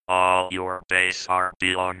All your base are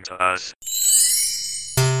belong to us.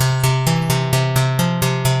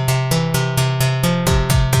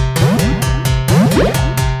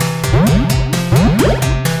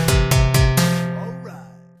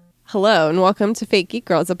 Hello, and welcome to Fake Geek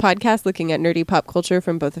Girls, a podcast looking at nerdy pop culture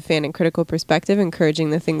from both a fan and critical perspective, encouraging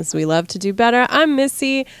the things we love to do better. I'm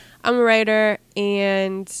Missy. I'm a writer,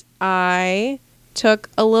 and I took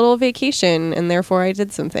a little vacation, and therefore I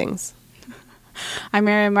did some things. I'm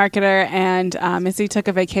Mary, marketer, and Missy took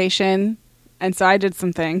a vacation, and so I did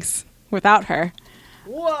some things without her.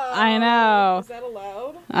 Whoa! I know. Is that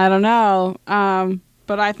allowed? I don't know.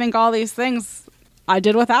 But I think all these things I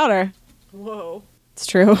did without her. Whoa. It's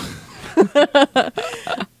true.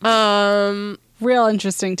 Real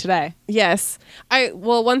interesting today. Yes.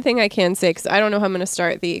 One thing I can say, because I don't know how I'm going to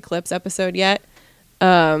start the Eclipse episode yet,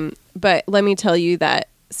 but let me tell you that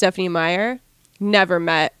Stephenie Meyer never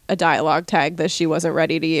met a dialogue tag that she wasn't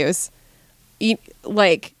ready to use.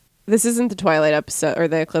 This isn't the Twilight episode or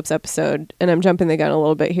the Eclipse episode, and I'm jumping the gun a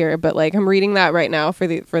little bit here, but I'm reading that right now for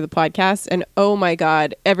the podcast, and oh my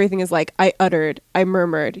god, everything is I uttered, I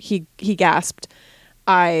murmured, he gasped,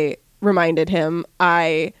 I reminded him,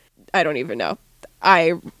 I don't even know.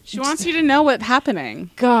 She wants you to know what's happening.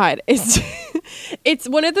 God, it's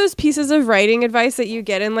one of those pieces of writing advice that you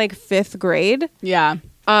get in 5th grade. Yeah.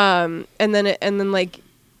 And then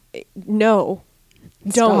no,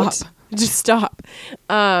 don't. Stop. Just stop.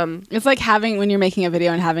 It's like when you're making a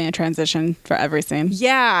video and having a transition for every scene.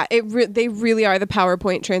 Yeah, they really are the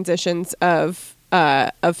PowerPoint transitions of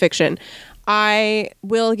fiction. I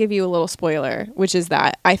will give you a little spoiler, which is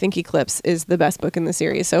that I think Eclipse is the best book in the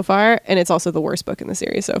series so far, and it's also the worst book in the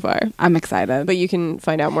series so far. I'm excited. But you can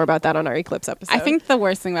find out more about that on our Eclipse episode. I think the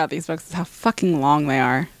worst thing about these books is how fucking long they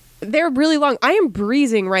are. They're really long. I am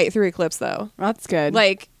breezing right through Eclipse, though. Well, that's good.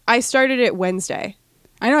 I started it Wednesday.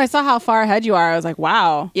 I know, I saw how far ahead you are. I was like,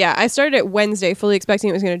 wow. Yeah, I started it Wednesday, fully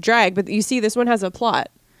expecting it was going to drag, but you see, this one has a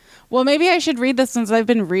plot. Well, maybe I should read this since I've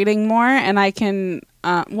been reading more, and I can...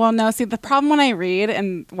 the problem when I read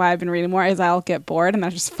and why I've been reading more is I'll get bored and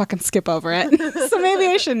I'll just fucking skip over it. So maybe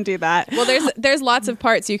I shouldn't do that. Well, there's lots of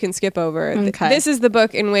parts you can skip over. Okay. This is the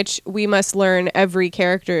book in which we must learn every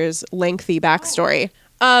character's lengthy backstory.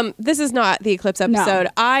 This is not the Eclipse episode. No.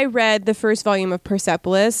 I read the first volume of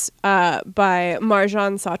Persepolis by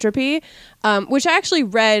Marjane Satrapi, which I actually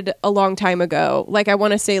read a long time ago. I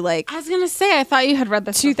want to say I was going to say, I thought you had read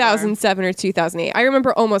this 2007 or 2008. I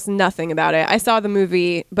remember almost nothing about it. I saw the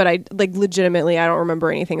movie, but I legitimately, I don't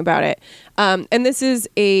remember anything about it. And this is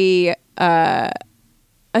a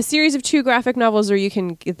series of 2 graphic novels, or you can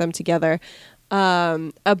get them together,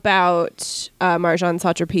 about Marjane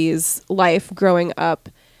Satrapi's life growing up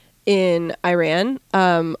in Iran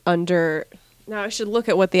under... Now I should look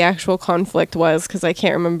at what the actual conflict was because I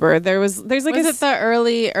can't remember. Was it the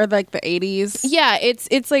early or the 80s? Yeah, it's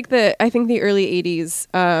I think the early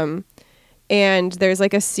 80s. And there's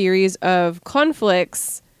a series of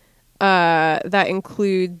conflicts that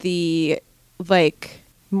include the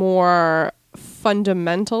more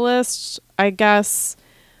fundamentalist, I guess,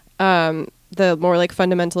 the more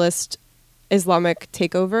fundamentalist Islamic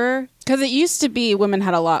takeover. Because it used to be women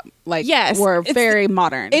had a lot, yes, were very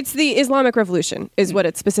modern. It's the Islamic Revolution is what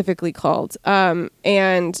it's specifically called.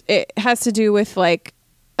 And it has to do with a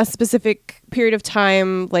specific period of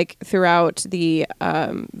time, throughout the,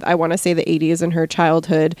 I want to say the 80s in her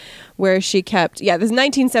childhood, where she kept, this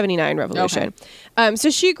 1979 revolution. Okay. So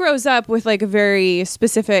she grows up with a very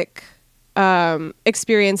specific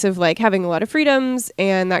experience of having a lot of freedoms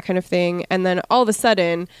and that kind of thing, and then all of a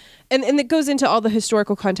sudden, and it goes into all the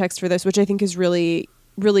historical context for this, which I think is really,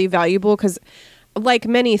 really valuable because, like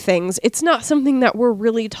many things, it's not something that we're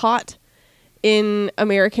really taught in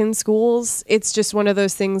American schools. It's just one of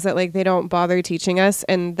those things that they don't bother teaching us,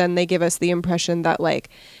 and then they give us the impression that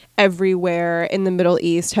everywhere in the Middle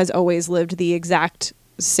East has always lived the exact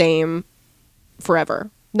same forever.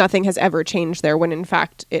 Nothing has ever changed there, when in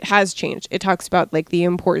fact it has changed. It talks about the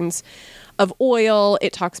importance of oil.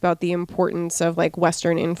 It talks about the importance of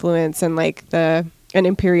Western influence and and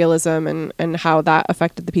imperialism and how that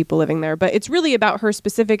affected the people living there. But it's really about her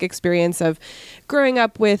specific experience of growing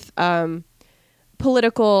up with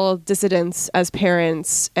political dissidents as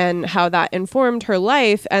parents and how that informed her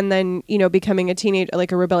life, and then becoming a teenager,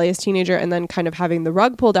 a rebellious teenager, and then kind of having the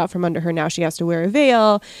rug pulled out from under her. Now she has to wear a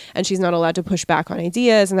veil and she's not allowed to push back on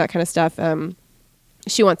ideas and that kind of stuff.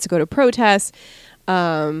 She wants to go to protests,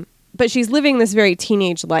 but she's living this very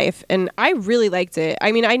teenage life, and I really liked it.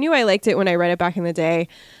 I mean, I knew I liked it when I read it back in the day,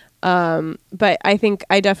 but I think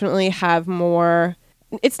I definitely have more...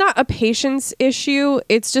 It's not a patience issue.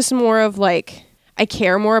 It's just more of I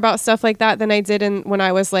care more about stuff like that than I did when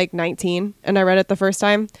I was like 19 and I read it the first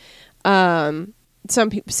time.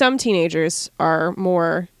 Some teenagers are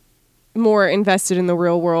more invested in the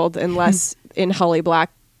real world and less in Holly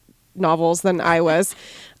Black novels than I was.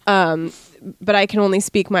 But I can only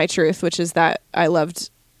speak my truth, which is that I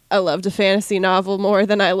loved a fantasy novel more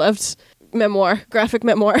than I loved graphic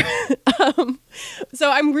memoir. So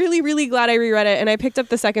I'm really, really glad I reread it. And I picked up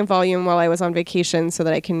the second volume while I was on vacation so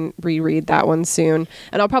that I can reread that one soon.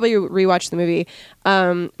 And I'll probably rewatch the movie.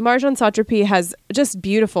 Marjane Satrapi has just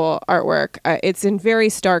beautiful artwork. It's in very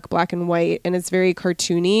stark black and white, and it's very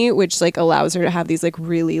cartoony, which like allows her to have these like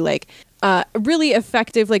really really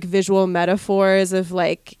effective like visual metaphors of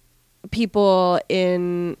like people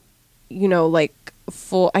in, you know, like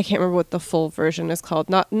full, I can't remember what the full version is called.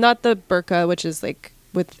 Not the burqa, which is like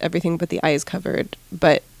with everything but the eyes covered,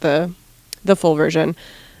 but the full version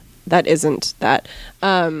that isn't that.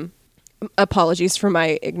 Apologies for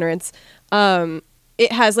my ignorance.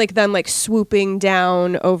 It has like them like swooping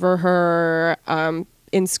down over her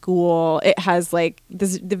in school. It has like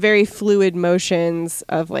the very fluid motions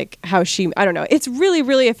of like how I don't know. It's really,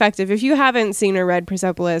 really effective. If you haven't seen or read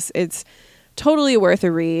Persepolis, it's totally worth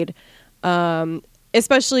a read.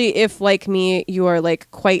 Especially if, like me, you are like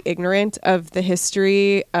quite ignorant of the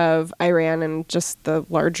history of Iran and just the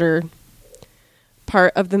larger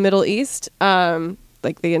part of the Middle East,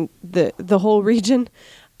 like the whole region,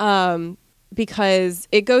 because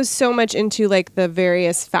it goes so much into like the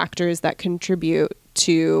various factors that contribute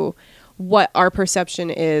to what our perception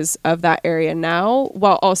is of that area now,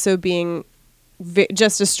 while also being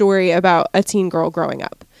just a story about a teen girl growing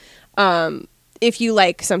up. If you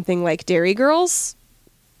like something like Derry Girls,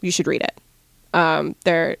 you should read it.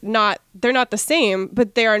 They're not the same,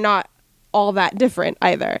 but they are not all that different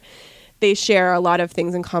either. They share a lot of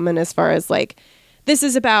things in common as far as like, this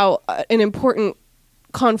is about an important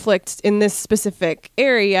conflict in this specific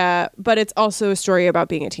area, but it's also a story about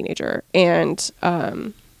being a teenager. And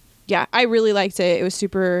yeah, I really liked it. It was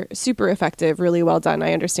super, super effective, really well done.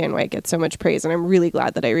 I understand why it gets so much praise, and I'm really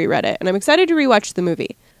glad that I reread it. And I'm excited to rewatch the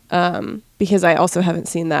movie because I also haven't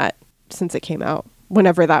seen that since it came out.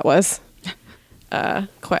 Whenever that was. I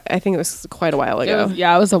think it was quite a while ago. It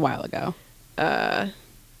was a while ago.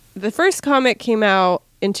 The first comic came out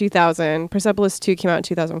in 2000. Persepolis 2 came out in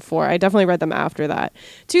 2004. I definitely read them after that.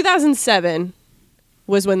 2007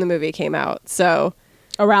 was when the movie came out. So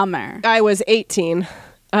around there. I was 18.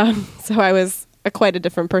 So I was quite a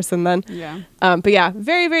different person then. Yeah. But yeah,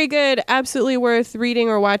 very, very good. Absolutely worth reading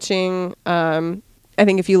or watching. I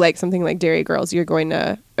think if you like something like Derry Girls, you're going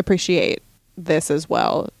to appreciate this as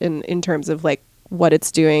well in terms of like what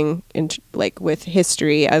it's doing in like with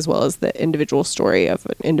history as well as the individual story of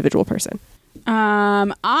an individual person.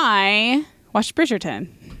 I watched Bridgerton.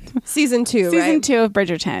 Season 2, Season 2 of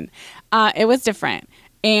Bridgerton. It was different.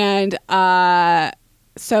 And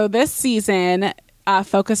so this season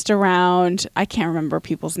focused around, I can't remember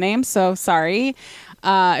people's names, so sorry.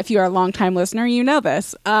 If you are a longtime listener, you know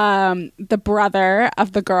this. The brother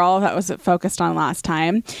of the girl that was focused on last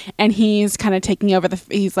time, and he's kind of taking over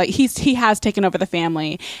he has taken over the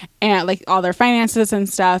family and like all their finances and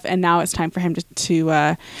stuff, and now it's time for him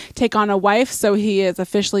to take on a wife. So he is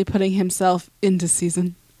officially putting himself into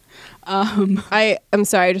season. I'm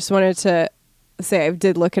sorry, I just wanted to say I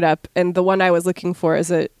did look it up, and the one I was looking for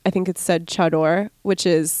is I think it said chador, which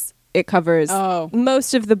is it covers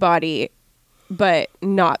most of the body, but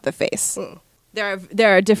not the face. There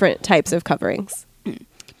are different types of coverings.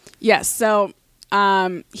 Yes. So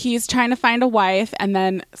he's trying to find a wife, and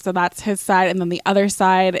then so that's his side, and then the other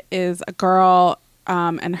side is a girl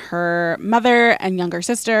and her mother and younger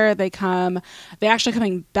sister. They're actually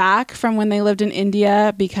coming back from when they lived in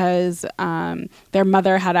India because their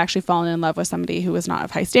mother had actually fallen in love with somebody who was not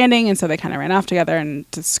of high standing, and so they kind of ran off together and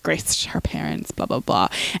disgraced her parents, blah, blah, blah.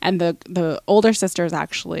 And the older sister is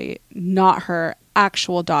actually not her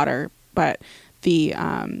actual daughter, but the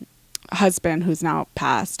husband who's now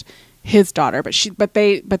passed, his daughter, but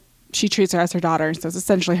she treats her as her daughter, so it's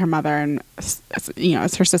essentially her mother, and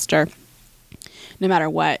it's her sister no matter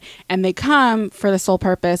what. And they come for the sole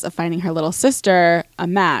purpose of finding her little sister a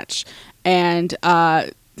match. And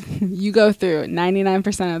you go through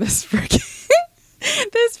 99% of this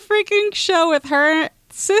freaking show with her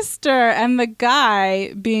sister and the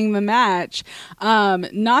guy being the match.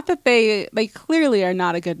 Not that they clearly are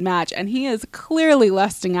not a good match, and he is clearly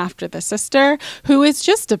lusting after the sister, who is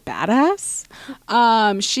just a badass.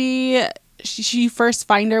 She first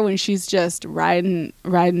find her when she's just riding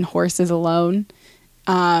horses alone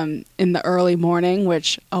in the early morning,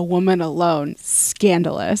 which a woman alone,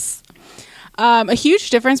 scandalous. A huge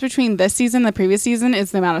difference between this season and the previous season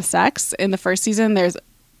is the amount of sex. In the first season, there's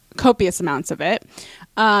copious amounts of it.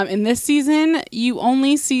 In this season, you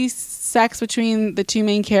only see sex between the two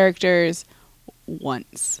main characters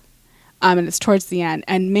once. And it's towards the end.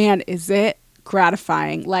 And man, is it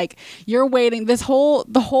gratifying. Like, you're waiting. The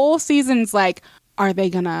whole season's like, are they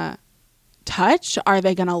gonna touch? Are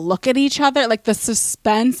they gonna look at each other? Like, the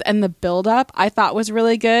suspense and the buildup I thought was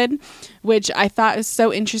really good, which I thought is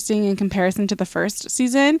so interesting in comparison to the first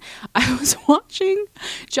season. I was watching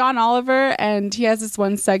John Oliver, and he has this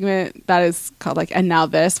one segment that is called like "And Now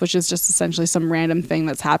This," which is just essentially some random thing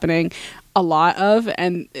that's happening a lot of,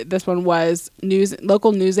 and this one was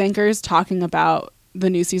local news anchors talking about the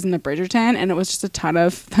new season of Bridgerton, and it was just a ton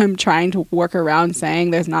of them trying to work around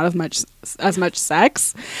saying there's not as much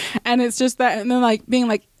sex, and it's just that, and then like being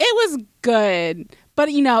like, it was good, but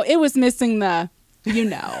it was missing the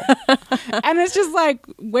and it's just like,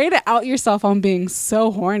 way to out yourself on being so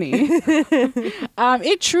horny.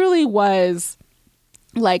 It truly was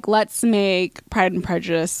like, let's make Pride and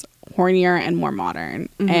Prejudice hornier and more modern,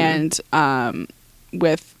 and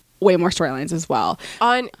with way more storylines as well.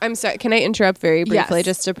 I'm sorry, can I interrupt very briefly? Yes.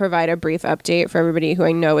 Just to provide a brief update for everybody who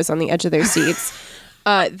I know is on the edge of their seats.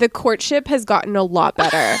 The courtship has gotten a lot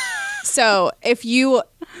better. So if you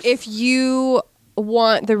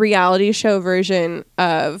want the reality show version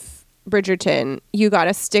of Bridgerton, you got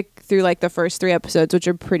to stick through like the first 3 episodes, which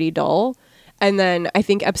are pretty dull. And then I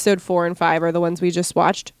think episode 4 and 5 are the ones we just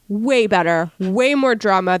watched. Way better, way more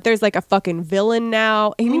drama. There's like a fucking villain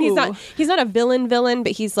now. I mean, he's not a villain,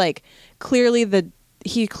 but he's like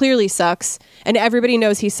he clearly sucks, and everybody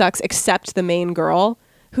knows he sucks except the main girl,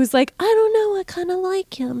 who's like, I don't know, I kind of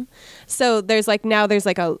like him. So there's like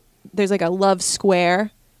a love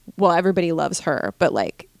square. Well, everybody loves her, but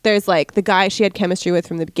like, there's like the guy she had chemistry with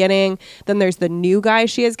from the beginning. Then there's the new guy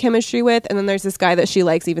she has chemistry with. And then there's this guy that she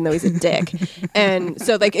likes, even though he's a dick. And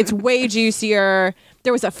so like, it's way juicier.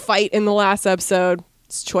 There was a fight in the last episode.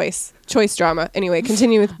 It's choice drama. Anyway,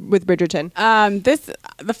 continue with Bridgerton.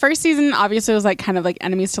 The first season obviously was like kind of like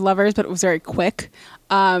enemies to lovers, but it was very quick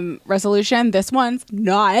resolution. This one's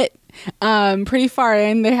not. Pretty far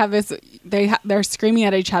in, they have this. They're screaming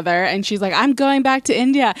at each other, and she's like, "I'm going back to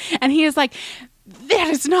India," and he is like, that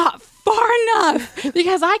is not far enough,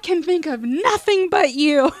 because I can think of nothing but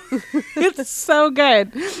you. It's so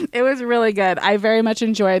good. It was really good. I very much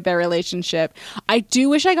enjoyed their relationship. I do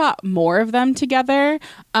wish I got more of them together,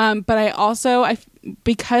 but I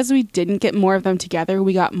because we didn't get more of them together,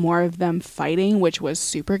 we got more of them fighting, which was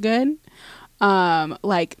super good.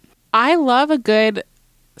 Like, I love a good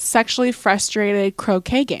sexually frustrated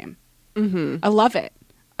croquet game. I love it.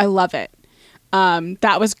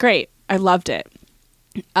 That was great. I loved it.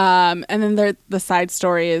 And then the side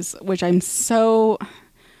stories, which I'm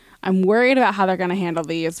worried about how they're going to handle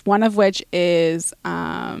these. One of which is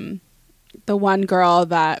the one girl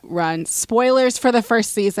that runs, spoilers for the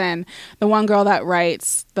first season, the one girl that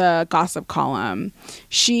writes the gossip column.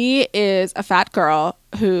 She is a fat girl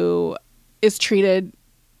who is treated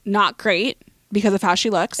not great because of how she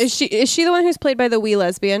looks. Is she the one who's played by the wee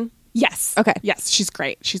lesbian? Yes. Okay. Yes, she's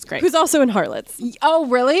great. Who's also in Harlots. Oh,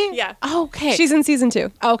 really? Yeah. Oh, okay. She's in season 2.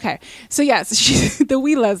 Okay. So yes, she's the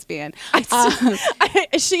wee lesbian.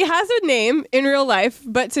 She has a name in real life,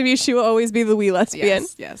 but to me, she will always be the wee lesbian.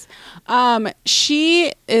 Yes.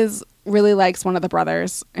 She really likes one of the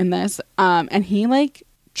brothers in this, and he like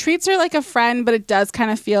treats her like a friend, but it does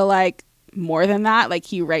kind of feel like more than that. Like,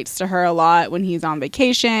 he writes to her a lot when he's on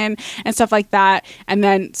vacation and stuff like that. And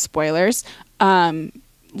then spoilers,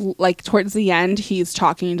 like towards the end, he's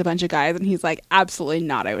talking to a bunch of guys and he's like, absolutely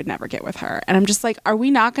not, I would never get with her. And I'm just like, are we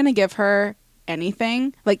not going to give her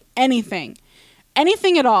anything? Like, anything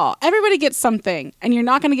at all? Everybody gets something, and you're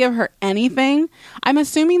not going to give her anything. I'm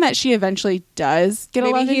assuming that she eventually does get a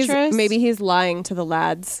love interest. Maybe he's lying to the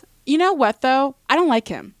lads. You know what, though? I don't like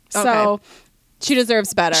him. Okay. So she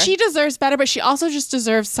deserves better. But she also just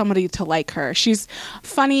deserves somebody to like her. She's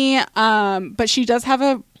funny, but she does have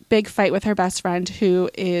a big fight with her best friend, who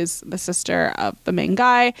is the sister of the main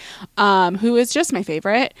guy, who is just my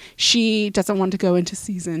favorite. She doesn't want to go into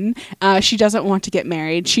season. She doesn't want to get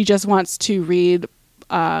married. She just wants to read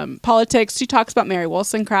politics. She talks about Mary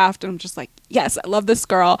Wollstonecraft, and I'm just like, yes, I love this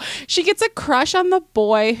girl. She gets a crush on the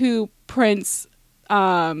boy who Prince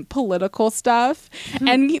political stuff,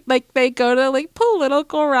 and like they go to like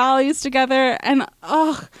political rallies together, and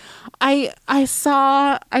I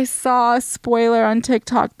saw a spoiler on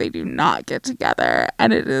TikTok. They do not get together,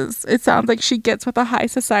 and it sounds like she gets with a high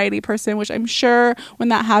society person, which I'm sure when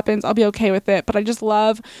that happens I'll be okay with it. But I just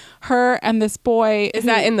love her and this boy. Is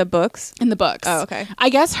that in the books? In the books. Oh, okay. I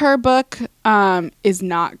guess her book is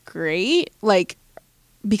not great, like,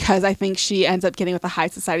 because I think she ends up getting with a high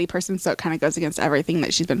society person, so it kind of goes against everything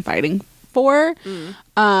that she's been fighting for.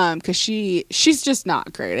 Because she's just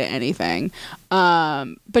not great at anything.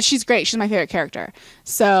 But she's great. She's my favorite character.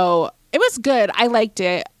 So it was good. I liked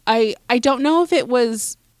it. I don't know if it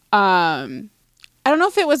was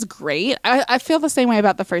great. I feel the same way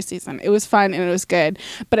about the first season. It was fun and it was good,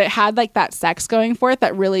 but it had like that sex going for it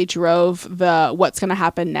that really drove the what's going to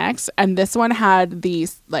happen next. And this one had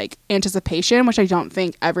these like anticipation, which I don't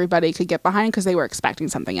think everybody could get behind because they were expecting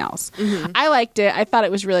something else. I liked it. I thought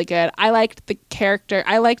it was really good. I liked the character.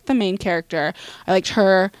 I liked the main character. I liked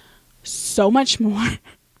her so much more.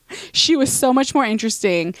 She was so much more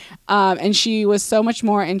interesting. And she was so much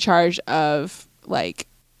more in charge of like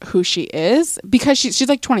who she is, because she's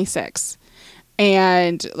like 26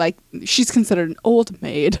 and like she's considered an old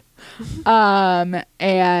maid.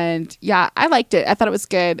 And yeah, I liked it. I thought it was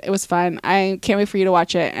good. It was fun. I can't wait for you to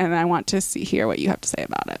watch it, and I want to hear what you have to say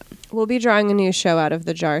about it. We'll be drawing a new show out of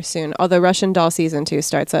the jar soon, although Russian Doll season 2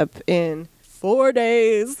 starts up in 4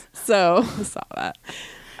 days, so I saw that.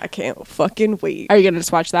 I can't fucking wait. Are you gonna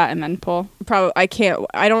just watch that and then pull? Probably. I can't.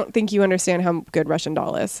 I don't think you understand how good Russian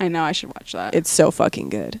Doll is. I know, I should watch that. It's so fucking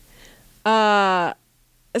good.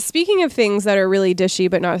 Speaking of things that are really dishy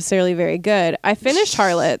but not necessarily very good, I finished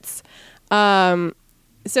Harlots.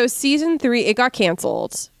 So season 3, it got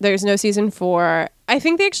canceled. There's no season 4. I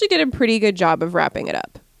think they actually did a pretty good job of wrapping it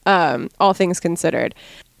up, all things considered.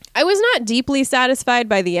 I was not deeply satisfied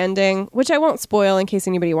by the ending, which I won't spoil in case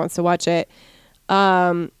anybody wants to watch it.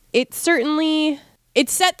 It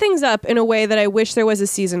set things up in a way that I wish there was a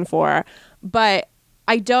season 4, but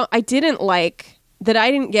I didn't like that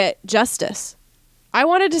I didn't get justice. I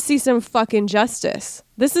wanted to see some fucking justice.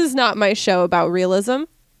 This is not my show about realism.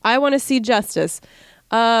 I want to see justice.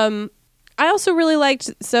 I also really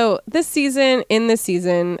liked, so in this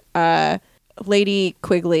season, Lady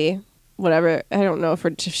Quigley, whatever, I don't know if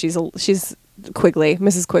she's Quigley,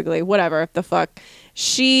 Mrs. Quigley, whatever the fuck.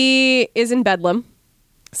 She is in Bedlam.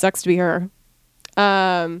 Sucks to be her.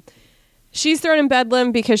 She's thrown in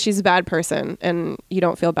Bedlam because she's a bad person and you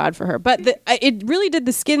don't feel bad for her. But it really did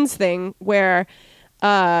the Skins thing where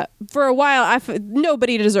for a while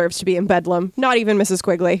nobody deserves to be in Bedlam, not even Mrs.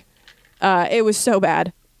 Quigley. It was so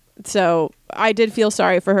bad. So I did feel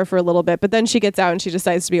sorry for her for a little bit, but then she gets out and she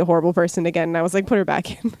decides to be a horrible person again. And I was like, put her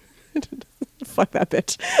back in. Fuck that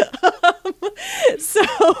bitch.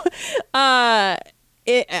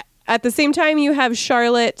 At the same time, you have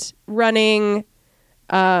Charlotte running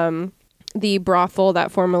the brothel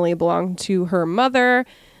that formerly belonged to her mother.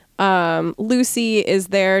 Lucy is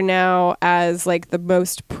there now as like the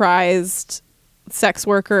most prized sex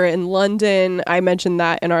worker in London. I mentioned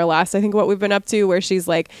that in our last, I think, What We've Been Up To, where she's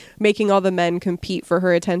like making all the men compete for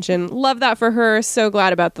her attention. Love that for her. So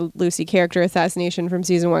glad about the Lucy character assassination from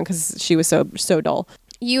season 1 because she was so dull.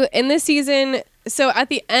 In this season, so at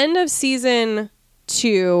the end of season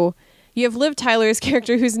 2, you have Liv Tyler's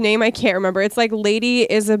character, whose name I can't remember. It's like Lady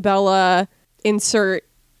Isabella, insert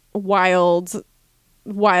wildly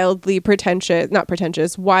pretentious, not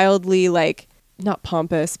pretentious, wildly like, not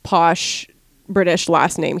pompous, posh British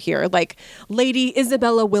last name here, like Lady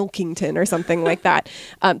Isabella Wilkington or something like that.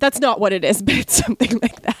 That's not what it is, but it's something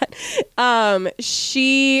like that.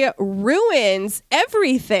 She ruins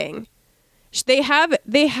everything. They have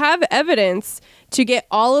evidence to get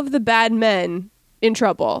all of the bad men in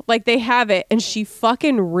trouble. Like, they have it, and she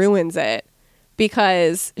fucking ruins it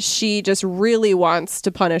because she just really wants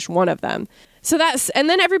to punish one of them. So and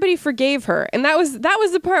then everybody forgave her. And that was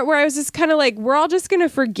the part where I was just kind of like, we're all just going to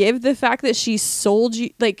forgive the fact that she sold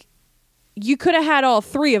you. Like, you could have had all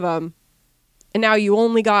 3 of them and now you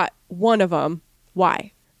only got one of them.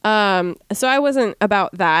 Why? So I wasn't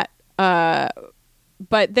about that.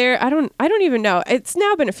 But I don't even know. It's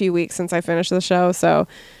now been a few weeks since I finished the show. So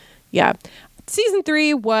yeah, season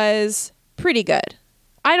 3 was pretty good.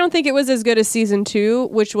 I don't think it was as good as season 2,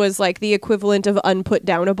 which was like the equivalent of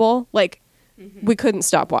unputdownable. Like, we couldn't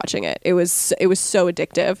stop watching it. It was so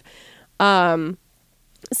addictive.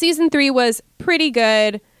 Season 3 was pretty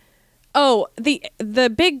good. Oh,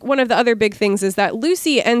 the big one of the other big things is that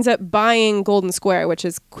Lucy ends up buying Golden Square, which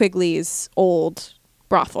is Quigley's old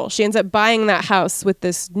brothel. She ends up buying that house with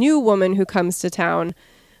this new woman who comes to town.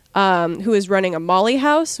 who is running a Molly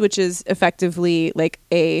House, which is effectively like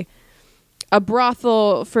a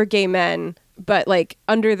brothel for gay men, but like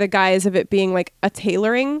under the guise of it being like a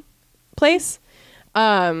tailoring place.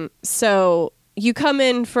 So you come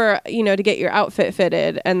in for, to get your outfit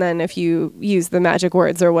fitted. And then if you use the magic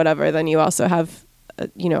words or whatever, then you also have,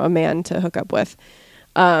 a man to hook up with.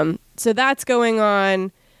 So that's going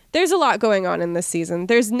on. There's a lot going on in this season.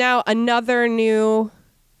 There's now another new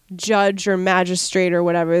judge or magistrate or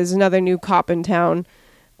whatever. There's another new cop in town.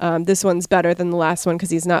 This one's better than the last one because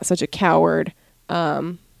he's not such a coward.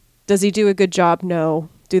 Does he do a good job? No.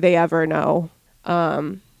 Do they ever? No.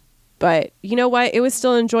 But you know what? It was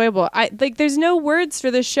still enjoyable. There's no words for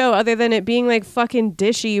this show other than it being like fucking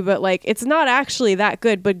dishy, but like it's not actually that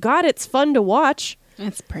good. But God, it's fun to watch.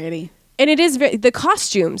 It's pretty. And it is the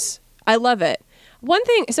costumes. I love it. One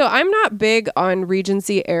thing, so I'm not big on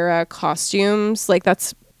Regency era costumes. Like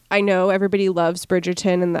I know everybody loves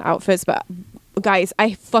Bridgerton and the outfits, but guys,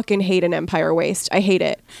 I fucking hate an Empire waist. I hate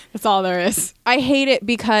it. That's all there is. I hate it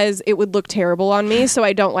because it would look terrible on me, so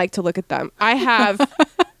I don't like to look at them. I have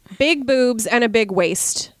big boobs and a big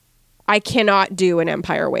waist. I cannot do an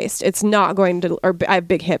Empire waist. It's not going to, or I have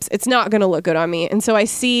big hips. It's not going to look good on me. And so I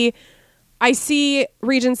see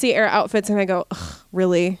Regency era outfits and I go, ugh,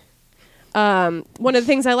 really? One of the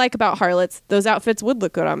things I like about harlots, those outfits would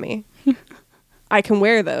look good on me. I can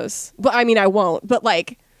wear those. But I mean, I won't, but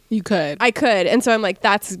like, you could. I could. And so I'm like,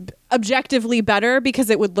 that's objectively better because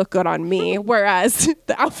it would look good on me. Whereas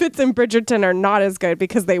the outfits in Bridgerton are not as good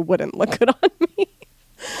because they wouldn't look good on me.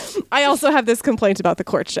 I also have this complaint about the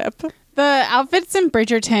courtship. The outfits in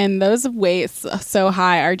Bridgerton, those waists so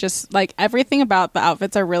high are just like everything about the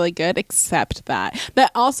outfits are really good except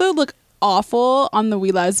that also look awful on the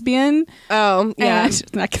wee lesbian. Oh, yeah. And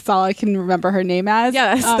that's all I can remember her name as.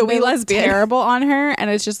 Yeah, that's the wee lesbian. Terrible on her. And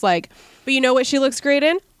it's just like, but you know what she looks great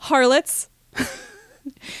in? Harlots.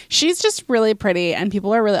 She's just really pretty and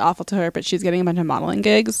people are really awful to her, but she's getting a bunch of modeling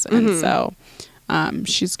gigs. And so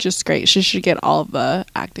she's just great. She should get all of the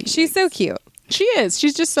acting She's gigs. so cute. She is.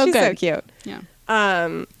 She's just so She's good. so cute. Yeah.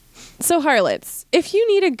 So Harlots, if you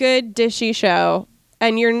need a good dishy show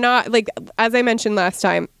and you're not, like, as I mentioned last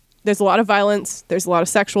time, there's a lot of violence. There's a lot of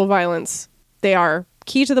sexual violence. They are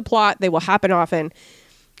key to the plot. They will happen often.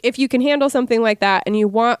 If you can handle something like that and you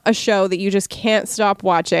want a show that you just can't stop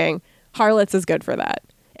watching, Harlots is good for that.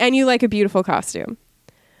 And you like a beautiful costume.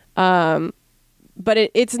 But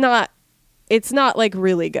it's not like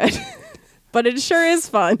really good, but it sure is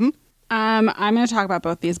fun. I'm going to talk about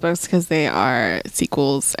both these books because they are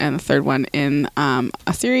sequels and the third one in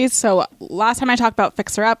a series. So last time I talked about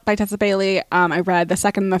Fix Her Up by Tessa Bailey. I read the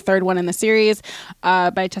second and the third one in the series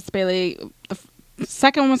by Tessa Bailey. The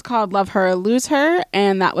second one was called Love Her, Lose Her,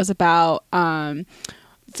 and that was about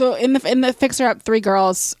so in the Fix Her Up, three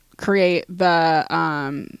girls create the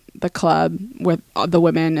club with the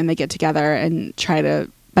women, and they get together and try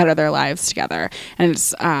to better their lives together. And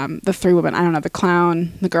it's the three women, I don't know, the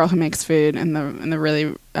clown, the girl who makes food, and the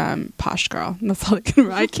really posh girl. That's all I can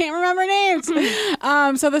remember. I can't remember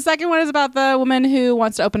names. So the second one is about the woman who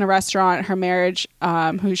wants to open a restaurant, her marriage,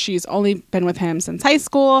 who she's only been with him since high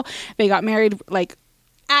school. They got married like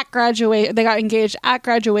at graduate. They got engaged at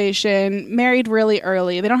graduation, married really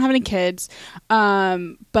early. They don't have any kids,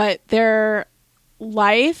 but their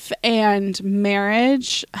life and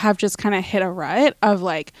marriage have just kind of hit a rut of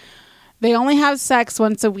like they only have sex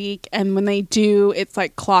once a week, and when they do, it's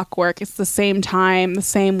like clockwork. It's the same time, the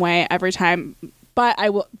same way every time. But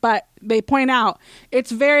they point out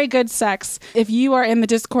it's very good sex. If you are in the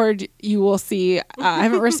Discord, you will see. I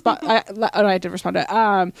haven't responded. I did respond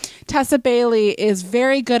to. Tessa Bailey is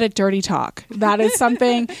very good at dirty talk. That is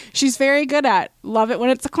something she's very good at. Love it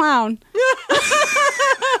when it's a clown.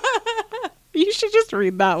 You should just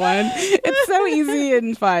read that one. It's so easy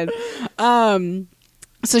and fun.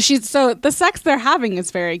 So the sex they're having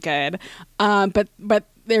is very good, but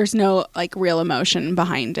there's no like real emotion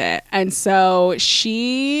behind it. And so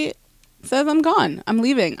she says, "I'm gone. I'm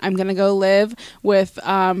leaving. I'm gonna go live with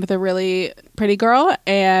a really pretty girl,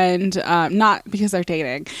 and not because they're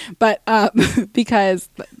dating, but because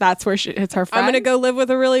that's where it's her friend. I'm gonna go live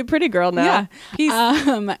with a really pretty girl now."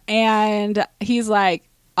 Yeah. And he's like,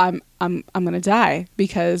 I'm gonna die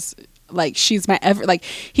because like she's my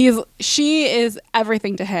she is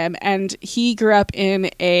everything to him, and he grew up in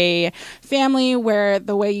a family where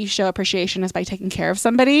the way you show appreciation is by taking care of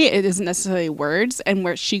somebody. It isn't necessarily words, and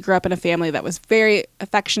where she grew up in a family that was very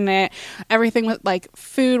affectionate. Everything was like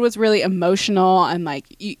food was really emotional, and like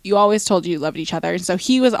you always told you loved each other. And so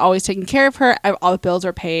he was always taking care of her. All the bills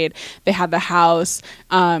were paid. They had the house.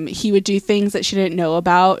 He would do things that she didn't know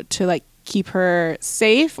about to like keep her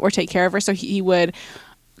safe or take care of her. So he would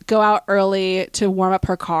go out early to warm up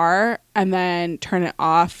her car and then turn it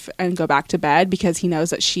off and go back to bed because he knows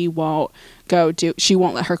that she won't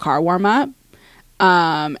let her car warm up.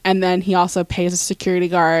 And then he also pays a security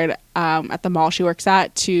guard at the mall she works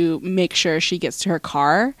at to make sure she gets to her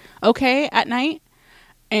car okay at night.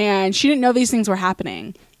 And she didn't know these things were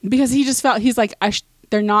happening because he just felt, he's like,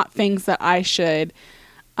 they're not things that I should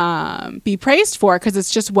be praised for because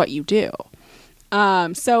it's just what you do.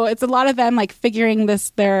 So it's a lot of them like figuring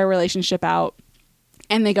their relationship out,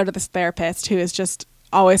 and they go to this therapist who is just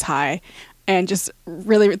always high. And just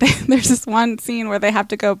really, there's this one scene where they have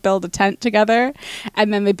to go build a tent together,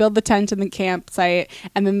 and then they build the tent in the campsite,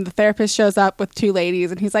 and then the therapist shows up with 2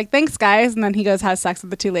 ladies, and he's like, "Thanks, guys," and then he goes has sex with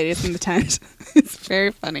the 2 ladies in the tent. It's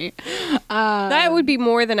very funny. That would be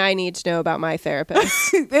more than I need to know about my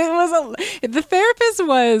therapist. The therapist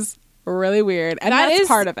was really weird, and that's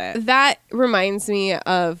part of it. That reminds me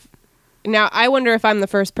of. Now, I wonder if I'm the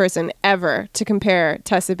first person ever to compare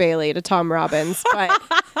Tessa Bailey to Tom Robbins, but.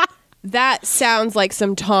 That sounds like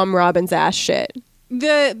some Tom Robbins ass shit.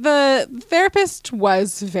 The therapist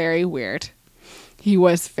was very weird. He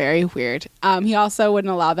was very weird. He also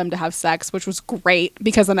wouldn't allow them to have sex, which was great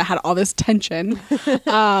because then it had all this tension.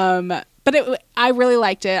 But I really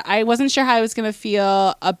liked it. I wasn't sure how I was going to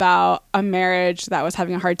feel about a marriage that was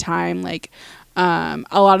having a hard time. Like, a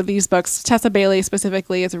lot of these books, Tessa Bailey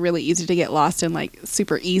specifically, is really easy to get lost in, like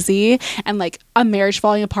super easy, and like a marriage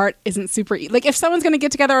falling apart isn't super like if someone's gonna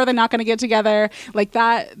get together or they're not gonna get together, like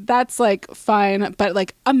that's like fine, but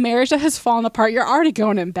like a marriage that has fallen apart, you're already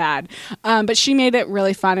going in bad. But she made it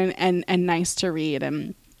really fun and nice to read,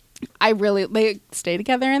 and they stay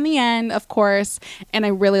together in the end, of course, and I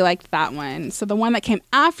really liked that one. So the one that came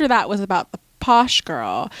after that was about the posh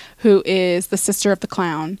girl who is the sister of the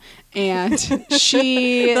clown, and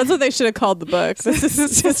she that's what they should have called the book. This is the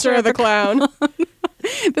sister of the clown.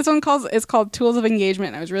 This one is called Tools of Engagement,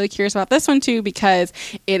 and I was really curious about this one too because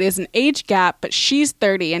it is an age gap, but she's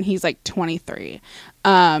 30 and he's like 23,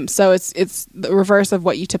 so it's the reverse of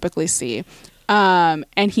what you typically see. And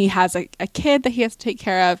he has a kid that he has to take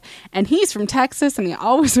care of, and he's from Texas and he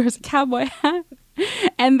always wears a cowboy hat,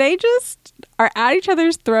 and they just are at each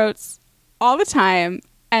other's throats all the time,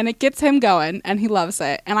 and it gets him going, and he loves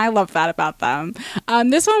it, and I love that about them.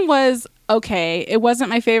 This one was okay. It wasn't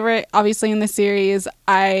my favorite, obviously, in the series.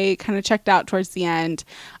 I kind of checked out towards the end.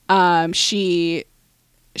 She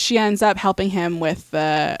ends up helping him with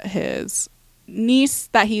his niece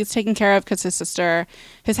that he's taking care of because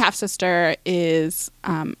his half-sister is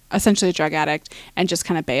essentially a drug addict and just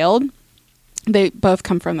kind of bailed. They both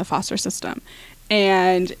come from the foster system.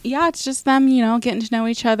 And yeah, it's just them, getting to know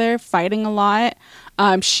each other, fighting a lot.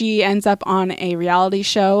 She ends up on a reality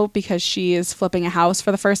show because she is flipping a house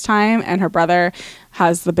for the first time, and her brother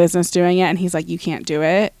has the business doing it, and he's like, "You can't do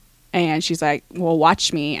it." And she's like, "Well,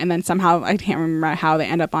 watch me." And then somehow, I can't remember how they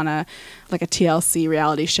end up on a TLC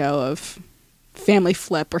reality show of family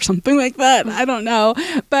flip or something like that. I don't know.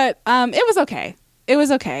 But it was okay. It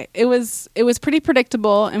was okay. It was pretty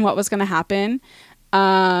predictable in what was going to happen.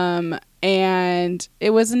 And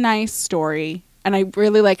it was a nice story, and I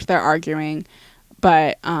really liked their arguing,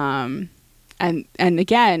 but and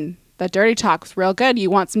again, the dirty talk was real good.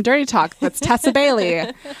 You want some dirty talk? That's Tessa Bailey.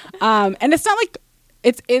 And it's not like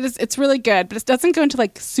it's really good, but it doesn't go into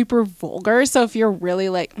like super vulgar. So if you're really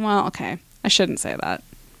like, well, okay, I shouldn't say that,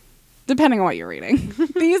 depending on what you're reading.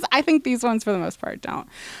 I think these ones for the most part don't,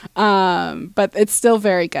 but it's still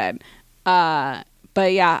very good.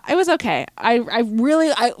 But yeah, it was okay. I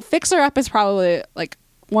Fixer Up is probably like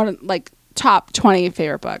one top 20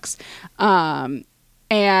 favorite books. And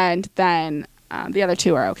then the other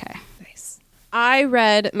 2 are okay. Nice. I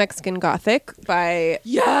read Mexican Gothic by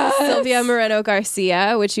Sylvia Moreno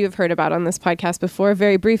Garcia, which you have heard about on this podcast before,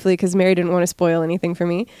 very briefly because Mary didn't want to spoil anything for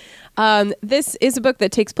me. This is a book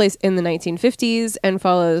that takes place in the 1950s and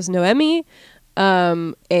follows Noemi,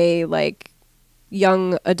 a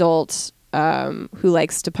young adult who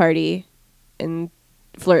likes to party and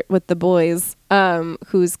flirt with the boys,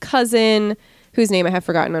 whose cousin, whose name I have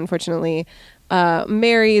forgotten, unfortunately,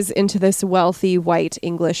 marries into this wealthy white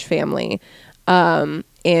English family.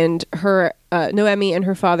 And her, Noemi and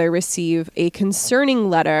her father receive a concerning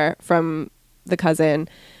letter from the cousin,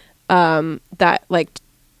 that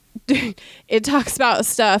it talks about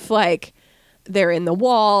stuff like they're in the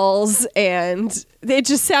walls, and it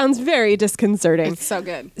just sounds very disconcerting. It's so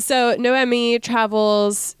good. So Noemi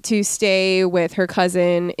travels to stay with her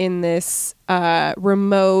cousin in this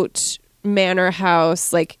remote manor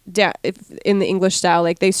house, in the English style.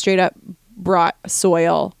 Like, they straight up brought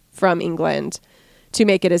soil from England to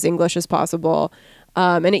make it as English as possible.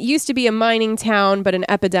 And it used to be a mining town, but an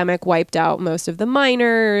epidemic wiped out most of the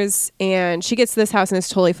miners. And she gets to this house and it's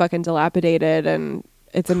totally fucking dilapidated and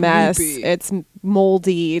it's a mess. It's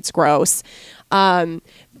moldy. It's gross.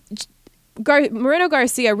 Moreno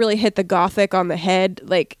Garcia really hit the Gothic on the head,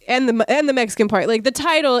 like, and the Mexican part. Like, the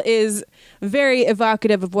title is very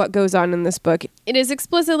evocative of what goes on in this book. It is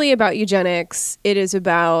explicitly about eugenics. It is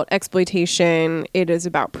about exploitation. It is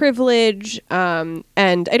about privilege. And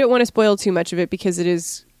I don't want to spoil too much of it because it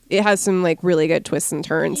has some like really good twists and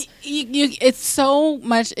turns. It's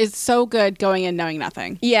so good going in knowing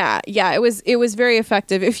nothing. Yeah. It was very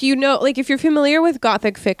effective. If you know, like, if you're familiar with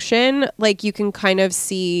Gothic fiction, like, you can kind of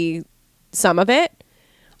see some of it.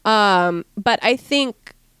 But I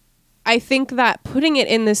think that putting it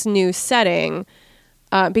in this new setting,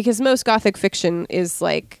 because most Gothic fiction is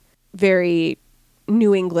like very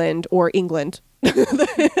New England or England.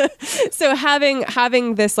 So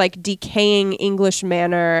having this like decaying English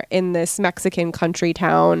manor in this Mexican country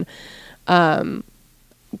town,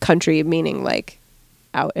 country meaning like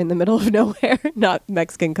out in the middle of nowhere, not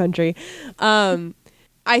Mexican country.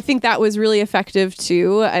 I think that was really effective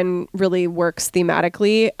too and really works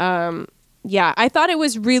thematically. Yeah, I thought it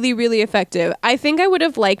was really, really effective. I think I would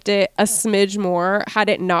have liked it a smidge more had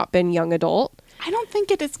it not been young adult. I don't think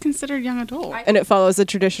it is considered young adult. And it follows a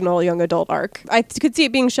traditional young adult arc. I could see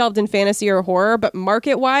it being shelved in fantasy or horror, but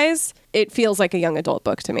market-wise, it feels like a young adult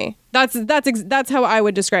book to me. That's how I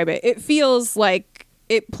would describe it. It feels like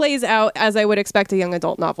it plays out as I would expect a young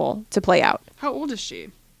adult novel to play out. How old is she?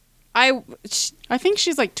 I think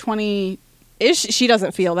she's like 20. She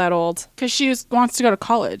doesn't feel that old. Because she wants to go to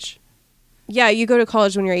college. Yeah, you go to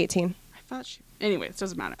college when you're 18. I thought she... Anyways, it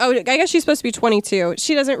doesn't matter. Oh, I guess she's supposed to be 22.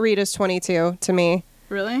 She doesn't read as 22 to me.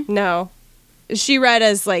 Really? No. She read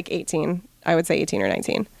as like 18. I would say 18 or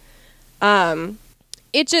 19.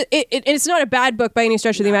 It's not a bad book by any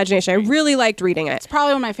stretch of the imagination. I really liked reading it. It's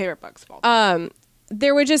probably one of my favorite books.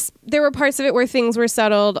 There were parts of it where things were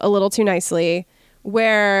settled a little too nicely,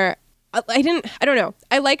 where I don't know.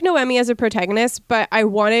 I like Noemi as a protagonist, but I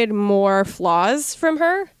wanted more flaws from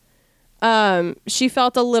her. She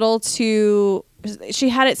felt a little too, she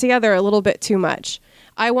had it together a little bit too much.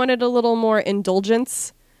 I wanted a little more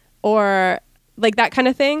indulgence or like that kind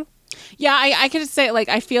of thing. Yeah, I could say, like,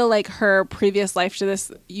 I feel like her previous life to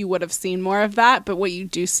this, you would have seen more of that, but what you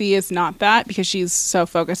do see is not that because she's so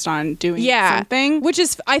focused on doing something. Which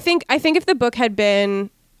is, I think if the book had been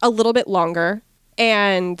a little bit longer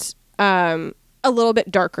and a little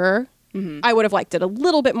bit darker, I would have liked it a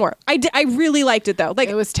little bit more. I really liked it though. Like,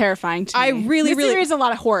 it was terrifying to me. This series is a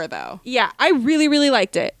lot of horror though. Yeah, I really, really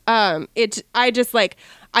liked it.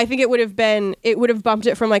 I think it would have bumped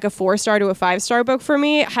it from like a 4-star to a 5-star book for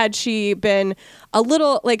me had she been a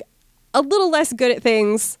little less good at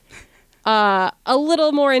things, a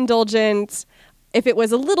little more indulgent, if it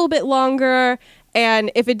was a little bit longer,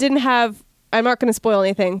 and if it didn't have, I'm not going to spoil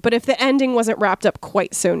anything, but if the ending wasn't wrapped up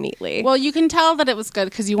quite so neatly. Well, you can tell that it was good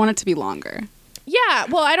because you want it to be longer. Yeah,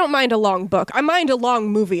 well, I don't mind a long book. I mind a long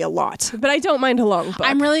movie a lot, but I don't mind a long book.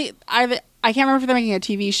 I can't remember if they're making a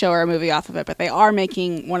TV show or a movie off of it, but they are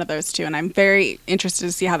making one of those two, and I'm very interested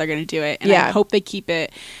to see how they're going to do it, and I hope they keep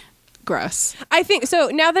it gross. I think, so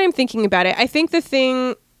now that I'm thinking about it, I think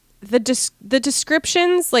the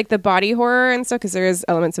descriptions, like the body horror and stuff, because there is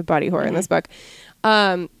elements of body horror in this book,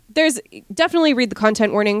 there's definitely read the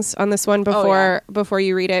content warnings on this one before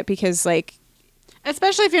you read it, because like...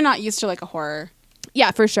 Especially if you're not used to like a horror.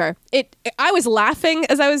 Yeah, for sure. I was laughing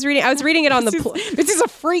as I was reading. I was reading it on the plane. This is a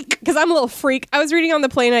freak, because I'm a little freak. I was reading on the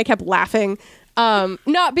plane and I kept laughing.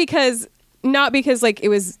 Not because like it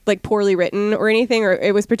was like poorly written or anything, or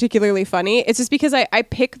it was particularly funny. It's just because I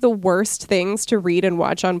pick the worst things to read and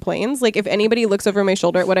watch on planes. Like if anybody looks over my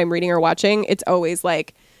shoulder at what I'm reading or watching, it's always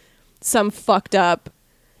like some fucked up.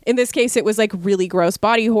 In this case, it was like really gross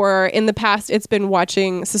body horror. In the past, it's been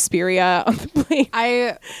watching Suspiria on the plane.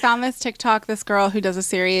 I found this TikTok, this girl who does a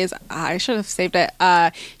series. I should have saved it.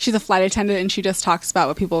 She's a flight attendant and she just talks about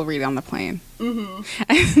what people read on the plane. Mm-hmm.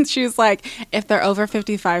 And she's like, if they're over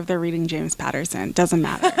 55, they're reading James Patterson. Doesn't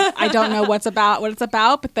matter. I don't know what it's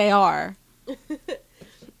about, but they are.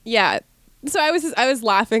 Yeah. So I was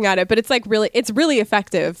laughing at it, but it's really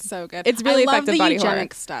effective. So good. It's really effective body horror. I love the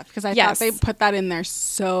eugenic stuff because I thought they put that in there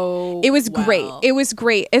so. It was great. It was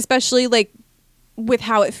great, especially like with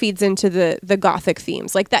how it feeds into the gothic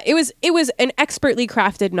themes like that. It was an expertly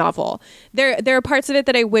crafted novel. There are parts of it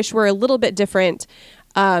that I wish were a little bit different.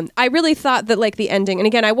 I really thought that like the ending, and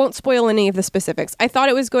again, I won't spoil any of the specifics. I thought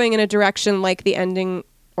it was going in a direction like the ending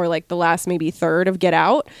or like the last maybe third of Get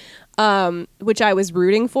Out. which I was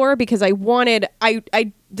rooting for because I wanted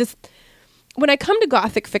this. When I come to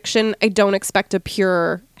Gothic fiction, I don't expect a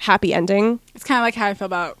pure happy ending. It's kind of like how I feel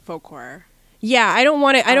about folk horror. Yeah, I don't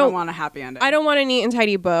want it. I don't want a happy ending. I don't want a neat and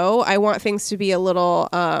tidy bow. I want things to be a little.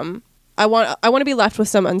 I want to be left with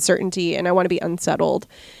some uncertainty, and I want to be unsettled.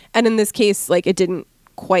 And in this case, like, it didn't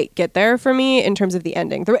quite get there for me in terms of the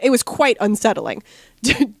ending. It was quite unsettling.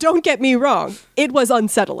 Don't get me wrong, it was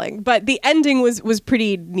unsettling, but the ending was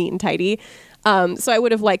pretty neat and tidy. So I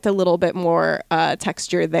would have liked a little bit more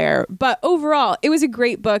texture there. But overall, it was a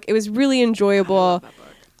great book. It was really enjoyable.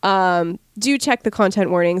 Do check the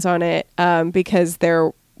content warnings on it because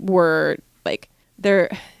they're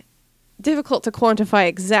difficult to quantify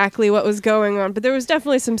exactly what was going on, but there was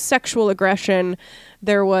definitely some sexual aggression.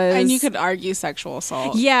 There was, and you could argue sexual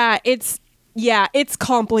assault. Yeah, it's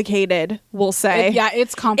complicated, we'll say.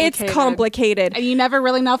 It's complicated. It's complicated. And you never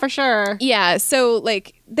really know for sure. Yeah, so,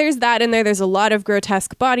 like, there's that in there. There's a lot of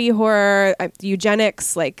grotesque body horror,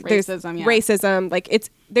 eugenics, like, there's racism. Like,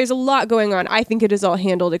 there's a lot going on. I think it is all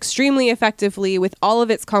handled extremely effectively with all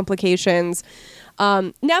of its complications.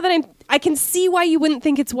 Now that I can see why you wouldn't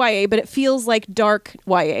think it's YA, but it feels like dark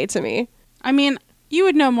YA to me. I mean, you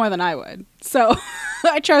would know more than I would, so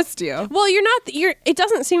I trust you. Well, it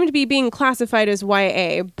doesn't seem to be being classified as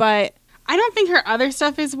YA, but I don't think her other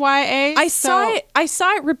stuff is YA. I saw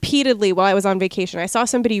it repeatedly while I was on vacation. I saw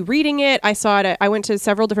somebody reading it. I saw it I went to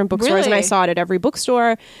several different bookstores and I saw it at every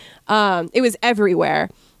bookstore. It was everywhere.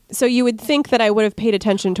 So you would think that I would have paid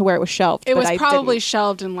attention to where it was shelved. It was I probably didn't.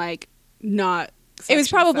 shelved in, like, not. It was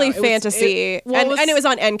probably fantasy, and it was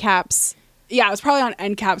on end caps. Yeah, it was probably on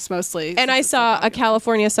end caps mostly. And I saw a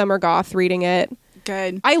California Summer Goth reading it.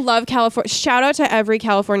 Good. I love California. Shout out to every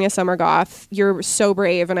California Summer Goth. You're so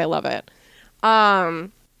brave, and I love it.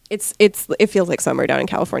 It feels like summer down in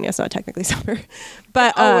California. It's not technically summer,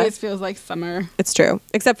 but it always feels like summer. It's true,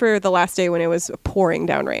 except for the last day when it was pouring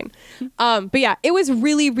down rain. But yeah, it was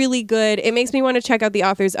really, really good. It makes me want to check out the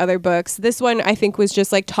author's other books. This one I think was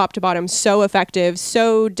just like top to bottom so effective,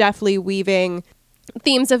 so deftly weaving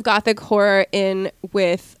themes of Gothic horror in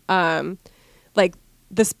with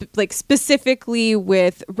specifically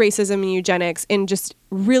with racism and eugenics in just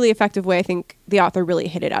really effective way. I think the author really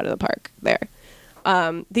hit it out of the park there.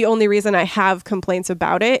 The only reason I have complaints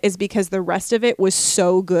about it is because the rest of it was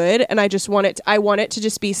so good, and I want it to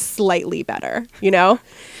just be slightly better, you know?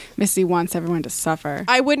 Missy wants everyone to suffer.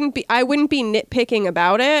 I wouldn't be nitpicking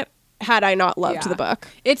about it had I not loved the book.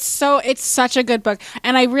 It's such a good book,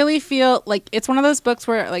 and I really feel like it's one of those books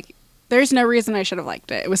where, like, there's no reason I should have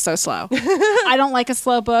liked it. It was so slow. I don't like a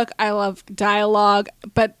slow book. I love dialogue,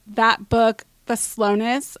 but that book, the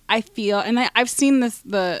slowness, I feel, and I've seen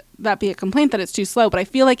that be a complaint that it's too slow, but I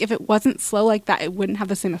feel like if it wasn't slow like that, it wouldn't have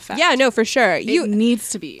the same effect. Yeah, no, for sure. It needs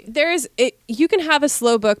to be. You can have a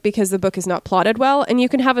slow book because the book is not plotted well, and you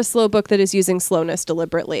can have a slow book that is using slowness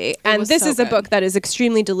deliberately. And this is a book that is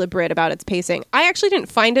extremely deliberate about its pacing. I actually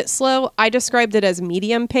didn't find it slow. I described it as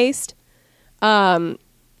medium paced.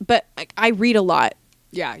 But I read a lot.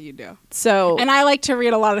 Yeah, you do. So, and I like to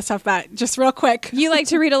read a lot of stuff that, just real quick. You like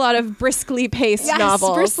to read a lot of briskly paced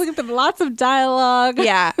novels. Briskly with lots of dialogue.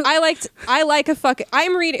 Yeah,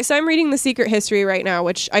 I'm reading The Secret History right now,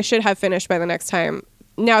 which I should have finished by the next time.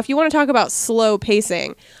 Now, if you want to talk about slow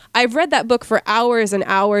pacing, I've read that book for hours and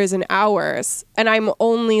hours and hours, and I'm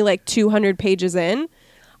only like 200 pages in.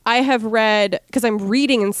 I have read, because I'm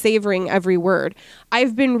reading and savoring every word.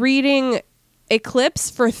 I've been reading Eclipse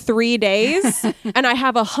for 3 days and I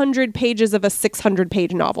have 100 pages of a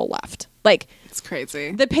 600-page novel left. Like, it's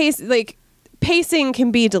crazy. The pacing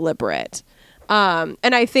can be deliberate. And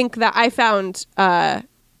I think that I found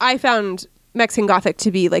Mexican Gothic to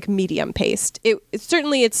be like medium paced.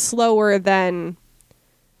 It's slower than,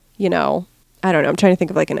 I don't know. I'm trying to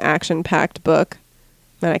think of like an action-packed book,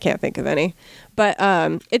 and I can't think of any. But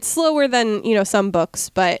it's slower than, some books,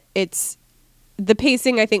 but the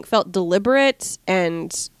pacing, I think, felt deliberate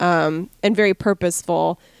and very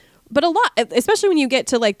purposeful. But a lot, especially when you get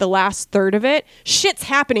to like the last third of it, shit's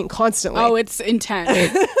happening constantly. Oh, it's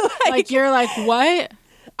intense. like you're like, what?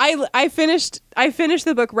 I finished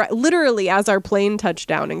the book literally as our plane touched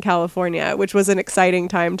down in California, which was an exciting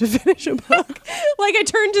time to finish a book. Like, I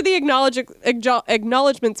turned to the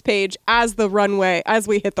acknowledgments page as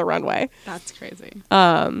we hit the runway. That's crazy.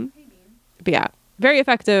 But yeah. Very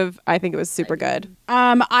effective. I think it was super good.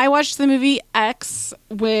 I watched the movie X,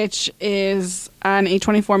 which is an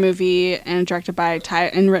A24 movie and directed by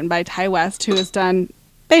and written by Ty West, who has done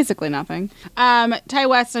Basically nothing. Ty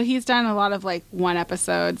West, so he's done a lot of like 1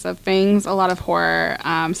 episodes of things, a lot of horror.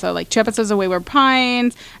 So like 2 episodes of Wayward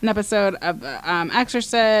Pines, an episode of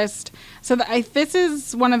Exorcist. So this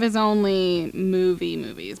is one of his only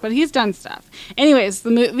movies, but he's done stuff. Anyways,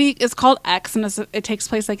 the movie is called X, and it takes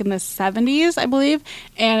place like in the 70s, I believe,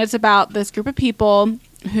 and it's about this group of people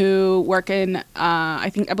who work in,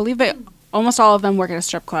 I believe they almost all of them work at a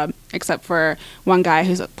strip club, except for one guy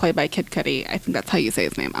who's played by Kid Cudi. I think that's how you say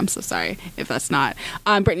his name. I'm so sorry if that's not.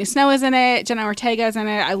 Brittany Snow is in it. Jenna Ortega is in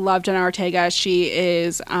it. I love Jenna Ortega. She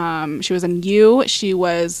was in You. She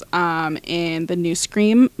was in the new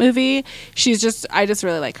Scream movie. I just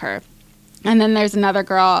really like her. And then there's another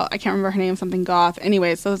girl. I can't remember her name. Something Goth.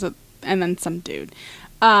 Anyways, and then some dude.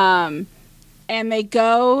 And they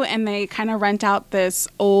go and they kind of rent out this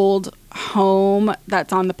old home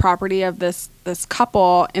that's on the property of this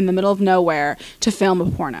couple in the middle of nowhere to film a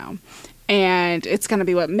porno. And it's going to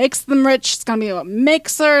be what makes them rich. It's going to be what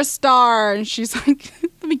makes her a star. And she's like,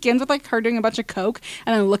 it begins with like her doing a bunch of coke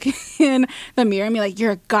and then looking in the mirror and be like,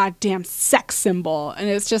 you're a goddamn sex symbol. And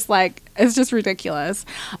it's just like, it's just ridiculous.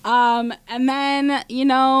 And then,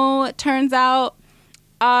 it turns out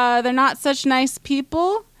they're not such nice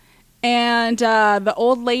people. And the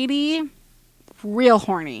old lady, real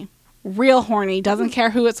horny, doesn't care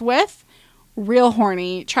who it's with, real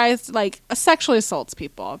horny, tries to sexually assaults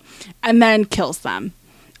people and then kills them.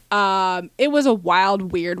 It was a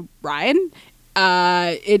wild, weird ride.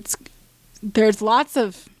 There's lots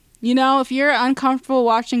of, if you're uncomfortable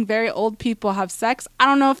watching very old people have sex, I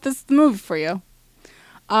don't know if this is the movie for you.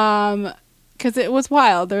 Because it was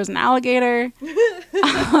wild. There was an alligator.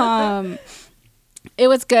 It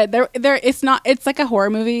was good. It's like a horror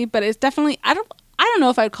movie, but it's definitely, I don't know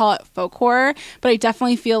if I'd call it folk horror, but I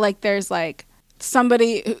definitely feel like there's like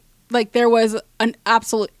somebody, like there was an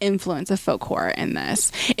absolute influence of folk horror in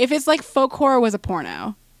this. If it's like folk horror was a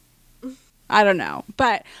porno, I don't know.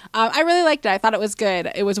 But I really liked it. I thought it was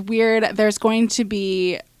good. It was weird. There's going to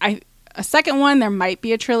be a second one. There might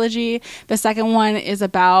be a trilogy. The second one is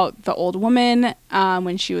about the old woman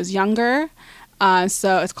when she was younger.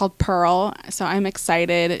 So it's called Pearl. So I'm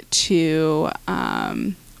excited to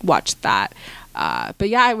watch that. But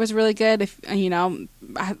yeah, it was really good. If you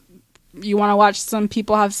want to watch some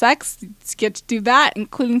people have sex, you get to do that,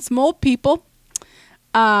 including some old people.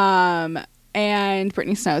 And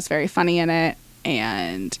Brittany Snow is very funny in it.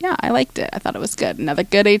 And yeah, I liked it. I thought it was good. Another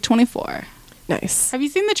good A24. Nice. Have you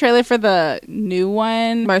seen the trailer for the new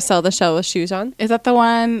one? Marcel the Shell with Shoes On? Is that the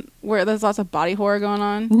one where there's lots of body horror going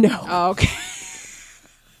on? No. Oh, okay.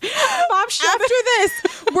 After this,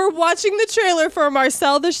 we're watching the trailer for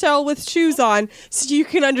Marcel the Shell with Shoes On so you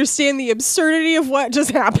can understand the absurdity of what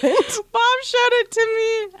just happened. Bob showed it to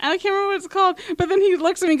me. I can't remember what it's called. But then he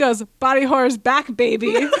looks at me and goes, body horror's back,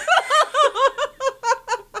 baby.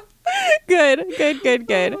 Good.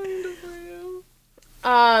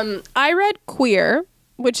 I read Queer,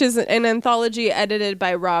 which is an anthology edited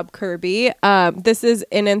by Rob Kirby. This is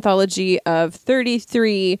an anthology of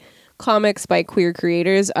 33 comics by queer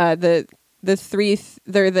creators. The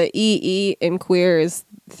EE in Queer is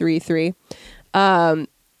 33. I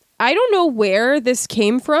don't know where this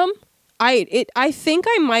came from. I think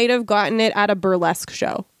I might have gotten it at a burlesque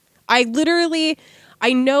show. I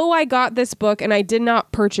know I got this book and I did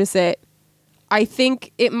not purchase it. I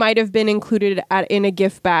think it might have been included in a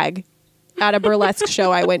gift bag at a burlesque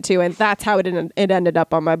show I went to, and that's how it ended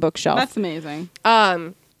up on my bookshelf. That's amazing.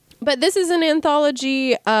 But this is an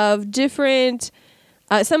anthology of different,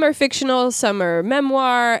 some are fictional, some are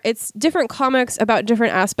memoir. It's different comics about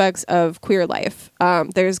different aspects of queer life.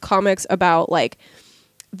 There's comics about like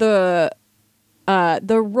the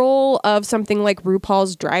role of something like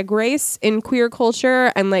RuPaul's Drag Race in queer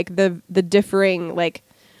culture and like the differing like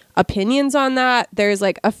opinions on that. There's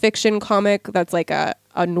like a fiction comic that's like a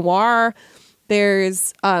noir.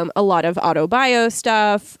 There's a lot of autobio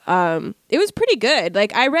stuff. It was pretty good.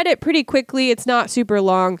 Like I read it pretty quickly. It's not super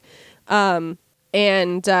long. And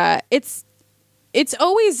it's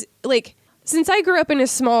always like, since I grew up in a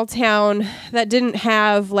small town that didn't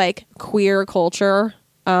have like queer culture,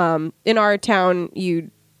 in our town, you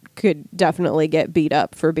could definitely get beat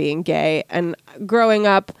up for being gay. And growing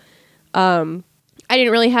up, I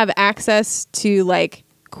didn't really have access to like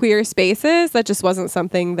queer spaces. That just wasn't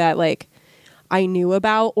something that like I knew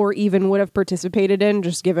about or even would have participated in,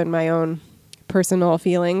 just given my own personal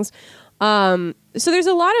feelings. So there's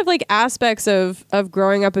a lot of like aspects of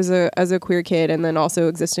growing up as a queer kid and then also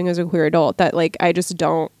existing as a queer adult that like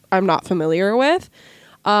I'm not familiar with.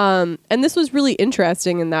 And this was really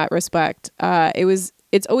interesting in that respect.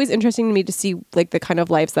 It's always interesting to me to see like the kind of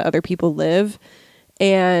lives that other people live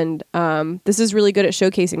And this is really good at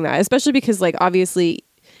showcasing that, especially because like obviously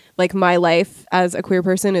like my life as a queer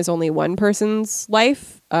person is only one person's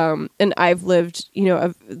life. And I've lived, you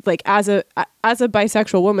know, like as a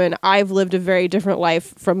bisexual woman, I've lived a very different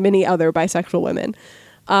life from many other bisexual women.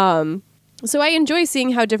 So I enjoy seeing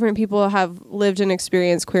how different people have lived and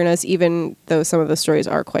experienced queerness, even though some of the stories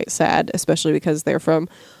are quite sad, especially because they're from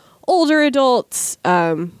older adults,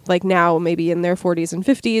 like now maybe in their 40s and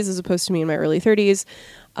 50s, as opposed to me in my early 30s.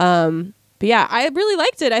 But yeah, I really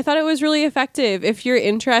liked it. I thought it was really effective. If you're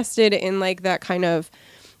interested in like that kind of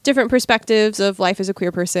different perspectives of life as a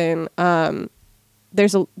queer person,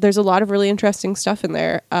 there's a lot of really interesting stuff in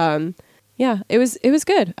there. Yeah, it was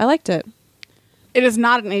good. I liked it. It is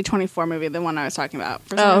not an A24 movie, the one I was talking about.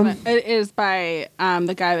 For some reason, it is by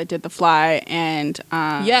the guy that did The Fly and...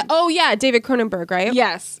 yeah. Oh, yeah. David Cronenberg, right?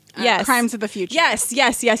 Yes. Yes. Crimes of the Future. Yes.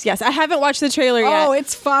 I haven't watched the trailer yet. Oh,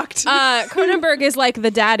 it's fucked. Cronenberg is like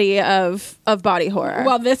the daddy of body horror.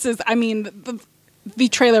 Well, this is... I mean, the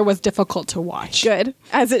trailer was difficult to watch. Good.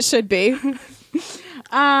 As it should be.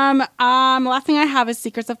 Last thing I have is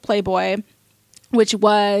Secrets of Playboy, which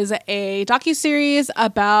was a docuseries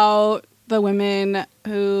about the women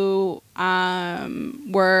who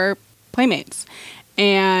were Playmates.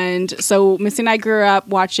 And so Missy and I grew up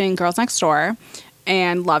watching Girls Next Door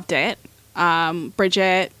and loved it.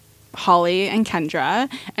 Bridget, Holly, and Kendra.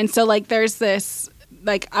 And so like there's this,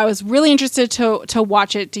 like I was really interested to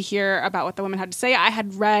watch it, to hear about what the women had to say. I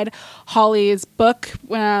had read Holly's book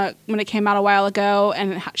when it came out a while ago,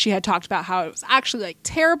 and she had talked about how it was actually like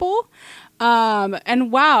terrible.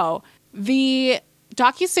 And wow, the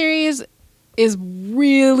docuseries is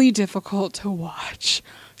really difficult to watch.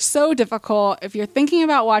 So difficult. If you're thinking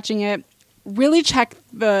about watching it, really check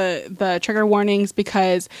the trigger warnings,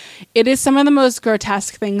 because it is some of the most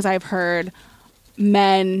grotesque things I've heard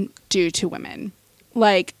men do to women.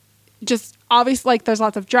 Like, just obviously, like, there's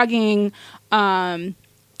lots of drugging.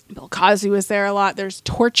 Bill Cosby was there a lot. There's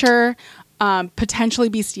torture, potentially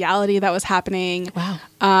bestiality that was happening. Wow.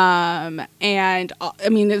 And I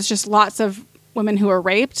mean, it's just lots of women who were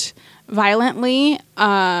raped violently.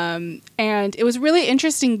 And it was really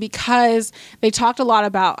interesting because they talked a lot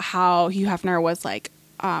about how Hugh Hefner was like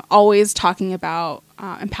always talking about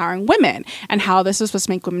empowering women and how this was supposed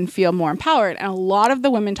to make women feel more empowered. And a lot of the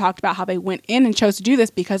women talked about how they went in and chose to do this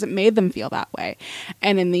because it made them feel that way.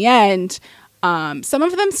 And in the end, some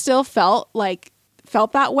of them still felt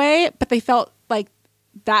that way, but they felt like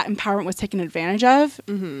that empowerment was taken advantage of,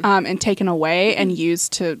 and taken away and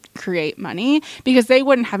used to create money, because they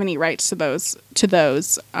wouldn't have any rights to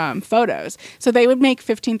those photos. So they would make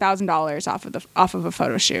 $15,000 off of a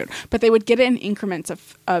photo shoot, but they would get it in increments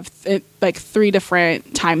of like 3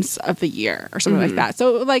 different times of the year or something like that.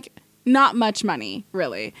 So like not much money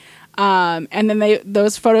really. And then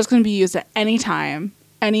those photos can be used at any time,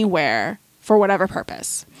 anywhere, for whatever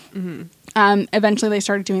purpose. Eventually they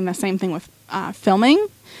started doing the same thing with filming,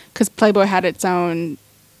 because Playboy had its own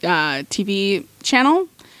TV channel,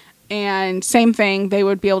 and same thing, they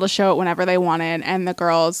would be able to show it whenever they wanted, and the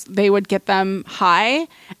girls, they would get them high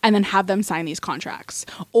and then have them sign these contracts,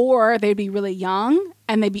 or they'd be really young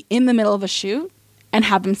and they'd be in the middle of a shoot and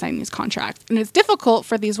have them sign these contracts. And it's difficult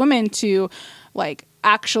for these women to like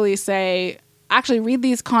actually read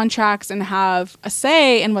these contracts and have a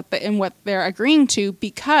say in what they're agreeing to,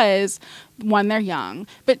 because 1, they're young,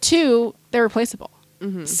 but 2, they're replaceable.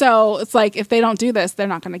 So it's like, if they don't do this, they're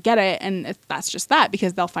not going to get it. And that's just that,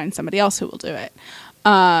 because they'll find somebody else who will do it.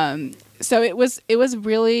 So it was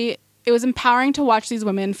empowering to watch these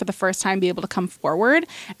women for the first time be able to come forward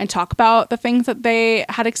and talk about the things that they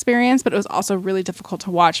had experienced, but it was also really difficult to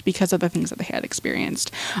watch because of the things that they had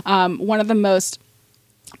experienced. One of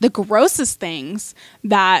the grossest things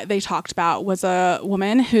that they talked about was a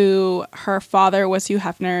woman who, her father was Hugh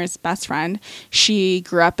Hefner's best friend. She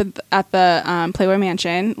grew up at the Playboy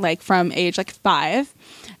Mansion, like from age 5.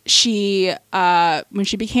 She, when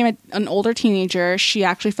she became an older teenager, she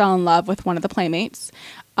actually fell in love with one of the Playmates.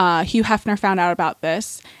 Hugh Hefner found out about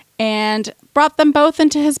this and brought them both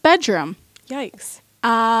into his bedroom. Yikes.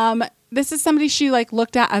 This is somebody she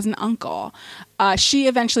looked at as an uncle. She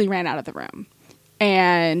eventually ran out of the room.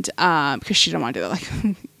 And because she didn't want to do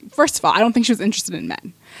that. First of all, I don't think she was interested in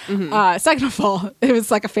men. Second of all, it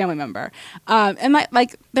was like a family member. And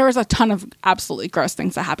there was a ton of absolutely gross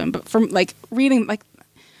things that happened. But from reading,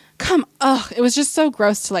 it was just so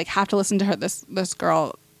gross to have to listen to her, this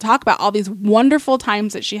girl, talk about all these wonderful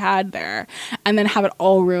times that she had there, and then have it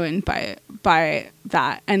all ruined by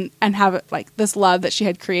that, and have it this love that she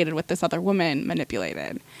had created with this other woman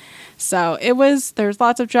manipulated. So there's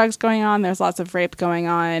lots of drugs going on. There's lots of rape going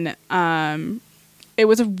on. It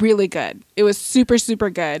was really good. It was super, super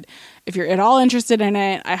good. If you're at all interested in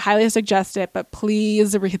it, I highly suggest it, but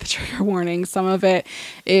please read the trigger warning. Some of it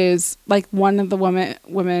is like one of the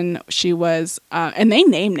women she was, and they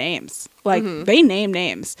name names. Like they name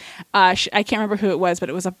names. I can't remember who it was, but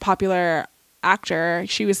it was a popular actor.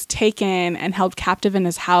 She was taken and held captive in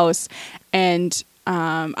his house, and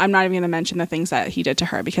I'm not even going to mention the things that he did to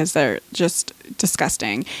her because they're just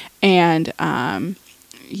disgusting. And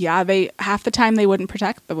they half the time they wouldn't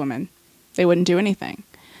protect the woman. They wouldn't do anything.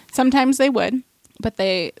 Sometimes they would, but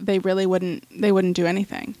they really wouldn't. They wouldn't do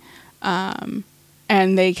anything. And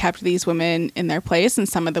they kept these women in their place, and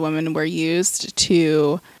some of the women were used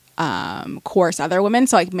to coerce other women.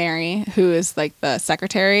 So like Mary, who is like the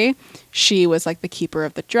secretary, she was like the keeper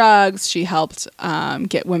of the drugs. She helped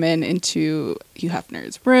get women into Hugh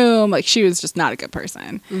Hefner's room. Like she was just not a good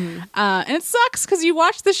person. And it sucks because you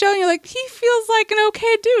watch the show and you're like, he feels like an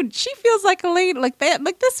okay dude. She feels like a lady. Like that.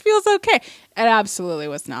 Like this feels okay. It absolutely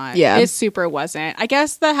was not. Yeah, it super wasn't. I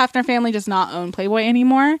guess the Hefner family does not own Playboy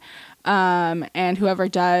anymore. And whoever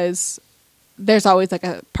does, there's always like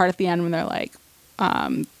a part at the end when they're like,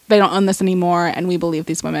 they don't own this anymore, and we believe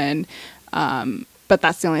these women. But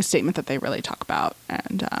that's the only statement that they really talk about.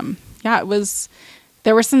 And it was.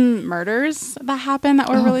 There were some murders that happened that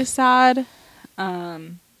were really sad.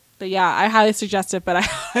 But yeah, I highly suggest it. But I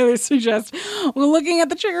highly suggest looking at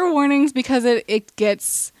the trigger warnings because it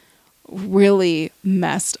gets really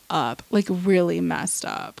messed up, like really messed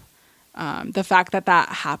up. The fact that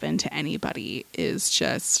happened to anybody is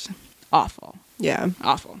just awful. Yeah,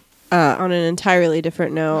 awful. On an entirely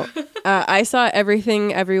different note, I saw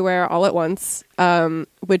Everything Everywhere All at Once,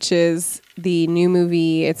 which is the new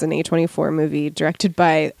movie. It's an A24 movie directed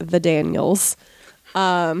by the Daniels.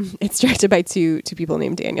 It's directed by two people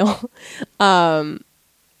named Daniel,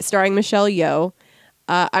 starring Michelle Yeoh.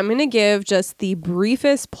 I'm going to give just the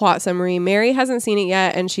briefest plot summary. Mary hasn't seen it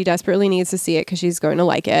yet, and she desperately needs to see it because she's going to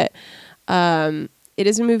like it. It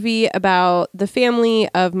is a movie about the family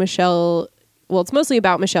of Michelle. Well, it's mostly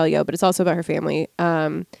about Michelle Yeoh, but it's also about her family.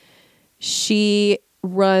 She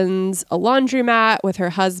runs a laundromat with her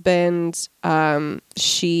husband.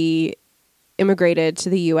 She immigrated to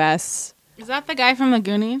the U.S. Is that the guy from the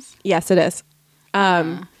Goonies? Yes, it is.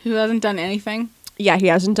 Who hasn't done anything? Yeah, he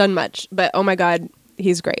hasn't done much, but oh my God,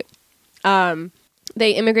 he's great.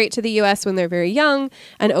 They immigrate to the U.S. when they're very young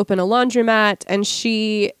and open a laundromat, and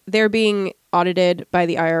they're being audited by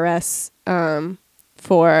the IRS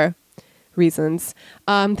for reasons.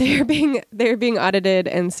 They're being audited,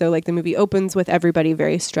 and so like the movie opens with everybody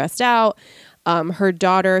very stressed out. Her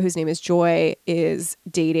daughter, whose name is Joy, is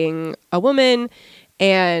dating a woman,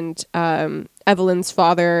 and Evelyn's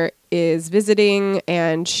father is visiting,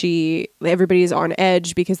 and everybody's on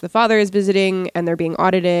edge because the father is visiting and they're being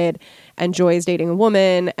audited, and Joy is dating a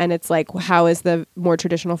woman, and it's like, how is the more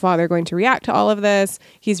traditional father going to react to all of this?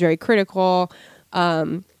 He's very critical.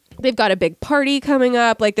 They've got a big party coming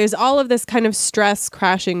up. Like there's all of this kind of stress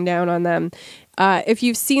crashing down on them. If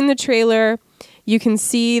you've seen the trailer, you can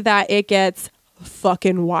see that it gets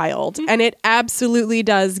fucking wild. And it absolutely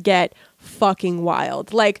does get fucking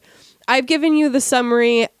wild. Like I've given you the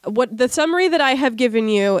summary. What the summary that I have given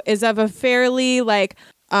you is of a fairly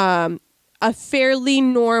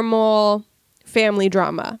normal family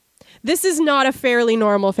drama. This is not a fairly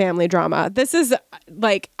normal family drama. This is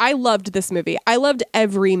like, I loved this movie. I loved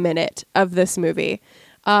every minute of this movie.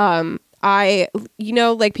 Like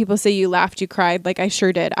people say you laughed, you cried. Like I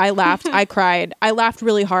sure did. I laughed, I cried. I laughed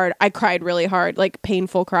really hard. I cried really hard, like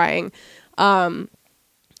painful crying.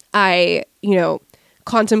 I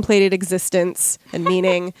contemplated existence and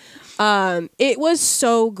meaning. It was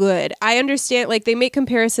so good. I understand, like they make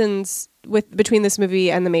comparisons between this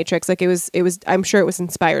movie and The Matrix. Like it was I'm sure it was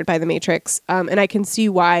inspired by The Matrix. And I can see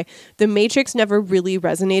why. The Matrix never really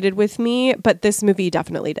resonated with me, but this movie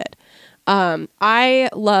definitely did. I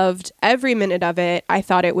loved every minute of it. I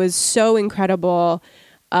thought it was so incredible.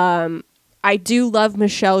 I do love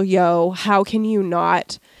Michelle Yeoh. How can you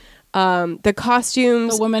not? The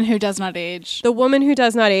costumes. The woman who does not age. The woman who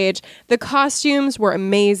does not age. The costumes were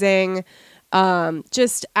amazing.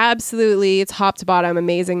 Just absolutely top to bottom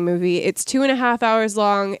amazing movie. It's 2.5 hours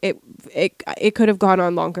long. It could have gone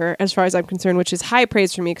on longer as far as I'm concerned, which is high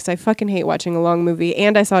praise for me because I fucking hate watching a long movie,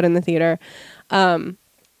 and I saw it in the theater.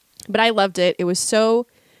 But I loved it. It was so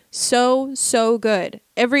good.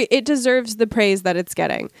 It deserves the praise that it's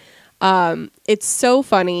getting. It's so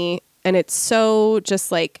funny, and it's so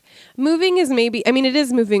just like moving is maybe, I mean, it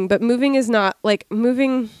is moving, but moving is not like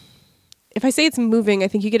moving. If I say it's moving, I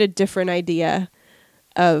think you get a different idea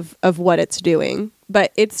of what it's doing,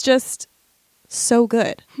 but it's just so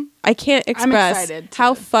good. I can't express excited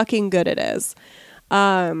how fucking good it is.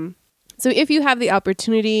 So if you have the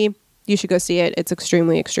opportunity, you should go see it. It's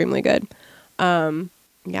extremely, extremely good.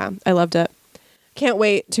 Yeah, I loved it. Can't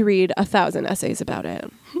wait to read 1,000 essays about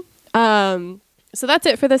it. So that's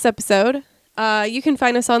it for this episode. You can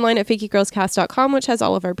find us online at fakiegirlscast.com, which has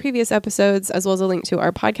all of our previous episodes, as well as a link to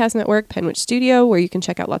our podcast network, Penwitch Studio, where you can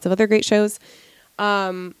check out lots of other great shows.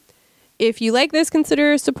 If you like this,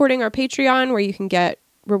 consider supporting our Patreon, where you can get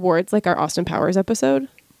rewards like our Austin Powers episode.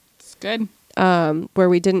 It's good. Where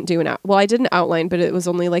we didn't do I did an outline, but it was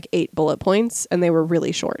only like 8 bullet points and they were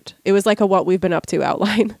really short. It was like a what we've been up to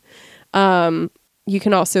outline. You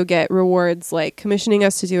can also get rewards like commissioning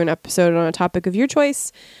us to do an episode on a topic of your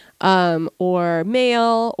choice, or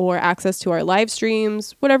mail, or access to our live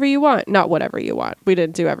streams, whatever you want. Not whatever you want. We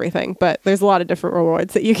didn't do everything, but there's a lot of different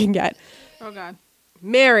rewards that you can get. Oh, God.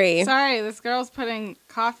 Mary. Sorry, this girl's putting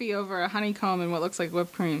coffee over a honeycomb and what looks like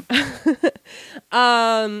whipped cream.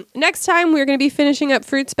 Next time we're going to be finishing up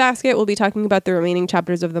Fruits Basket. We'll be talking about the remaining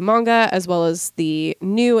chapters of the manga, as well as the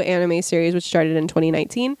new anime series, which started in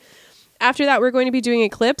 2019. After that, we're going to be doing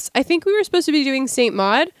Eclipse. I think we were supposed to be doing Saint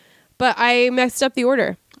Maud, but I messed up the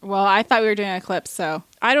order. Well, I thought we were doing Eclipse, so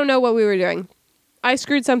I don't know what we were doing. I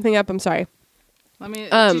screwed something up. I'm sorry.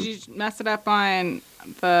 Did you mess it up on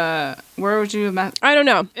the? Where would you mess? I don't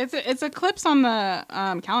know. It's Eclipse on the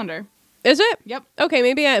calendar. Is it? Yep. Okay,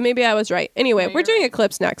 maybe I was right. Anyway, No, we're doing right.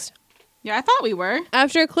 Eclipse next. Yeah, I thought we were.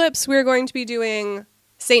 After Eclipse, we're going to be doing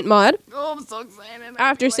Saint Maud. Oh, I'm so excited.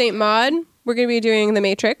 After Saint Maud, we're going to be doing The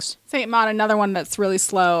Matrix. Saint Maud, another one that's really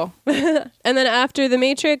slow. And then after The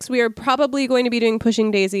Matrix, we are probably going to be doing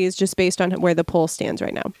Pushing Daisies, just based on where the poll stands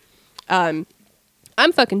right now.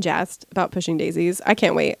 I'm fucking jazzed about Pushing Daisies. I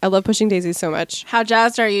can't wait. I love Pushing Daisies so much. How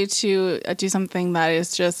jazzed are you to do something that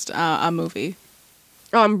is just a movie?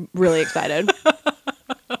 Oh, I'm really excited.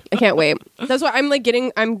 I can't wait. That's why I'm like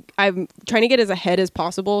I'm trying to get as ahead as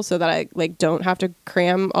possible so that I like don't have to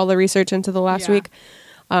cram all the research into the last week.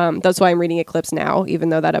 That's why I'm reading Eclipse now, even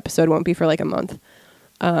though that episode won't be for like a month.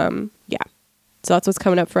 Yeah. So that's what's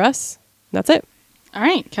coming up for us. That's it. All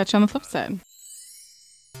right. Catch you on the flip side.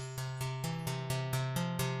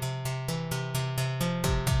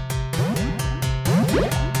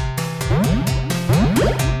 Yeah.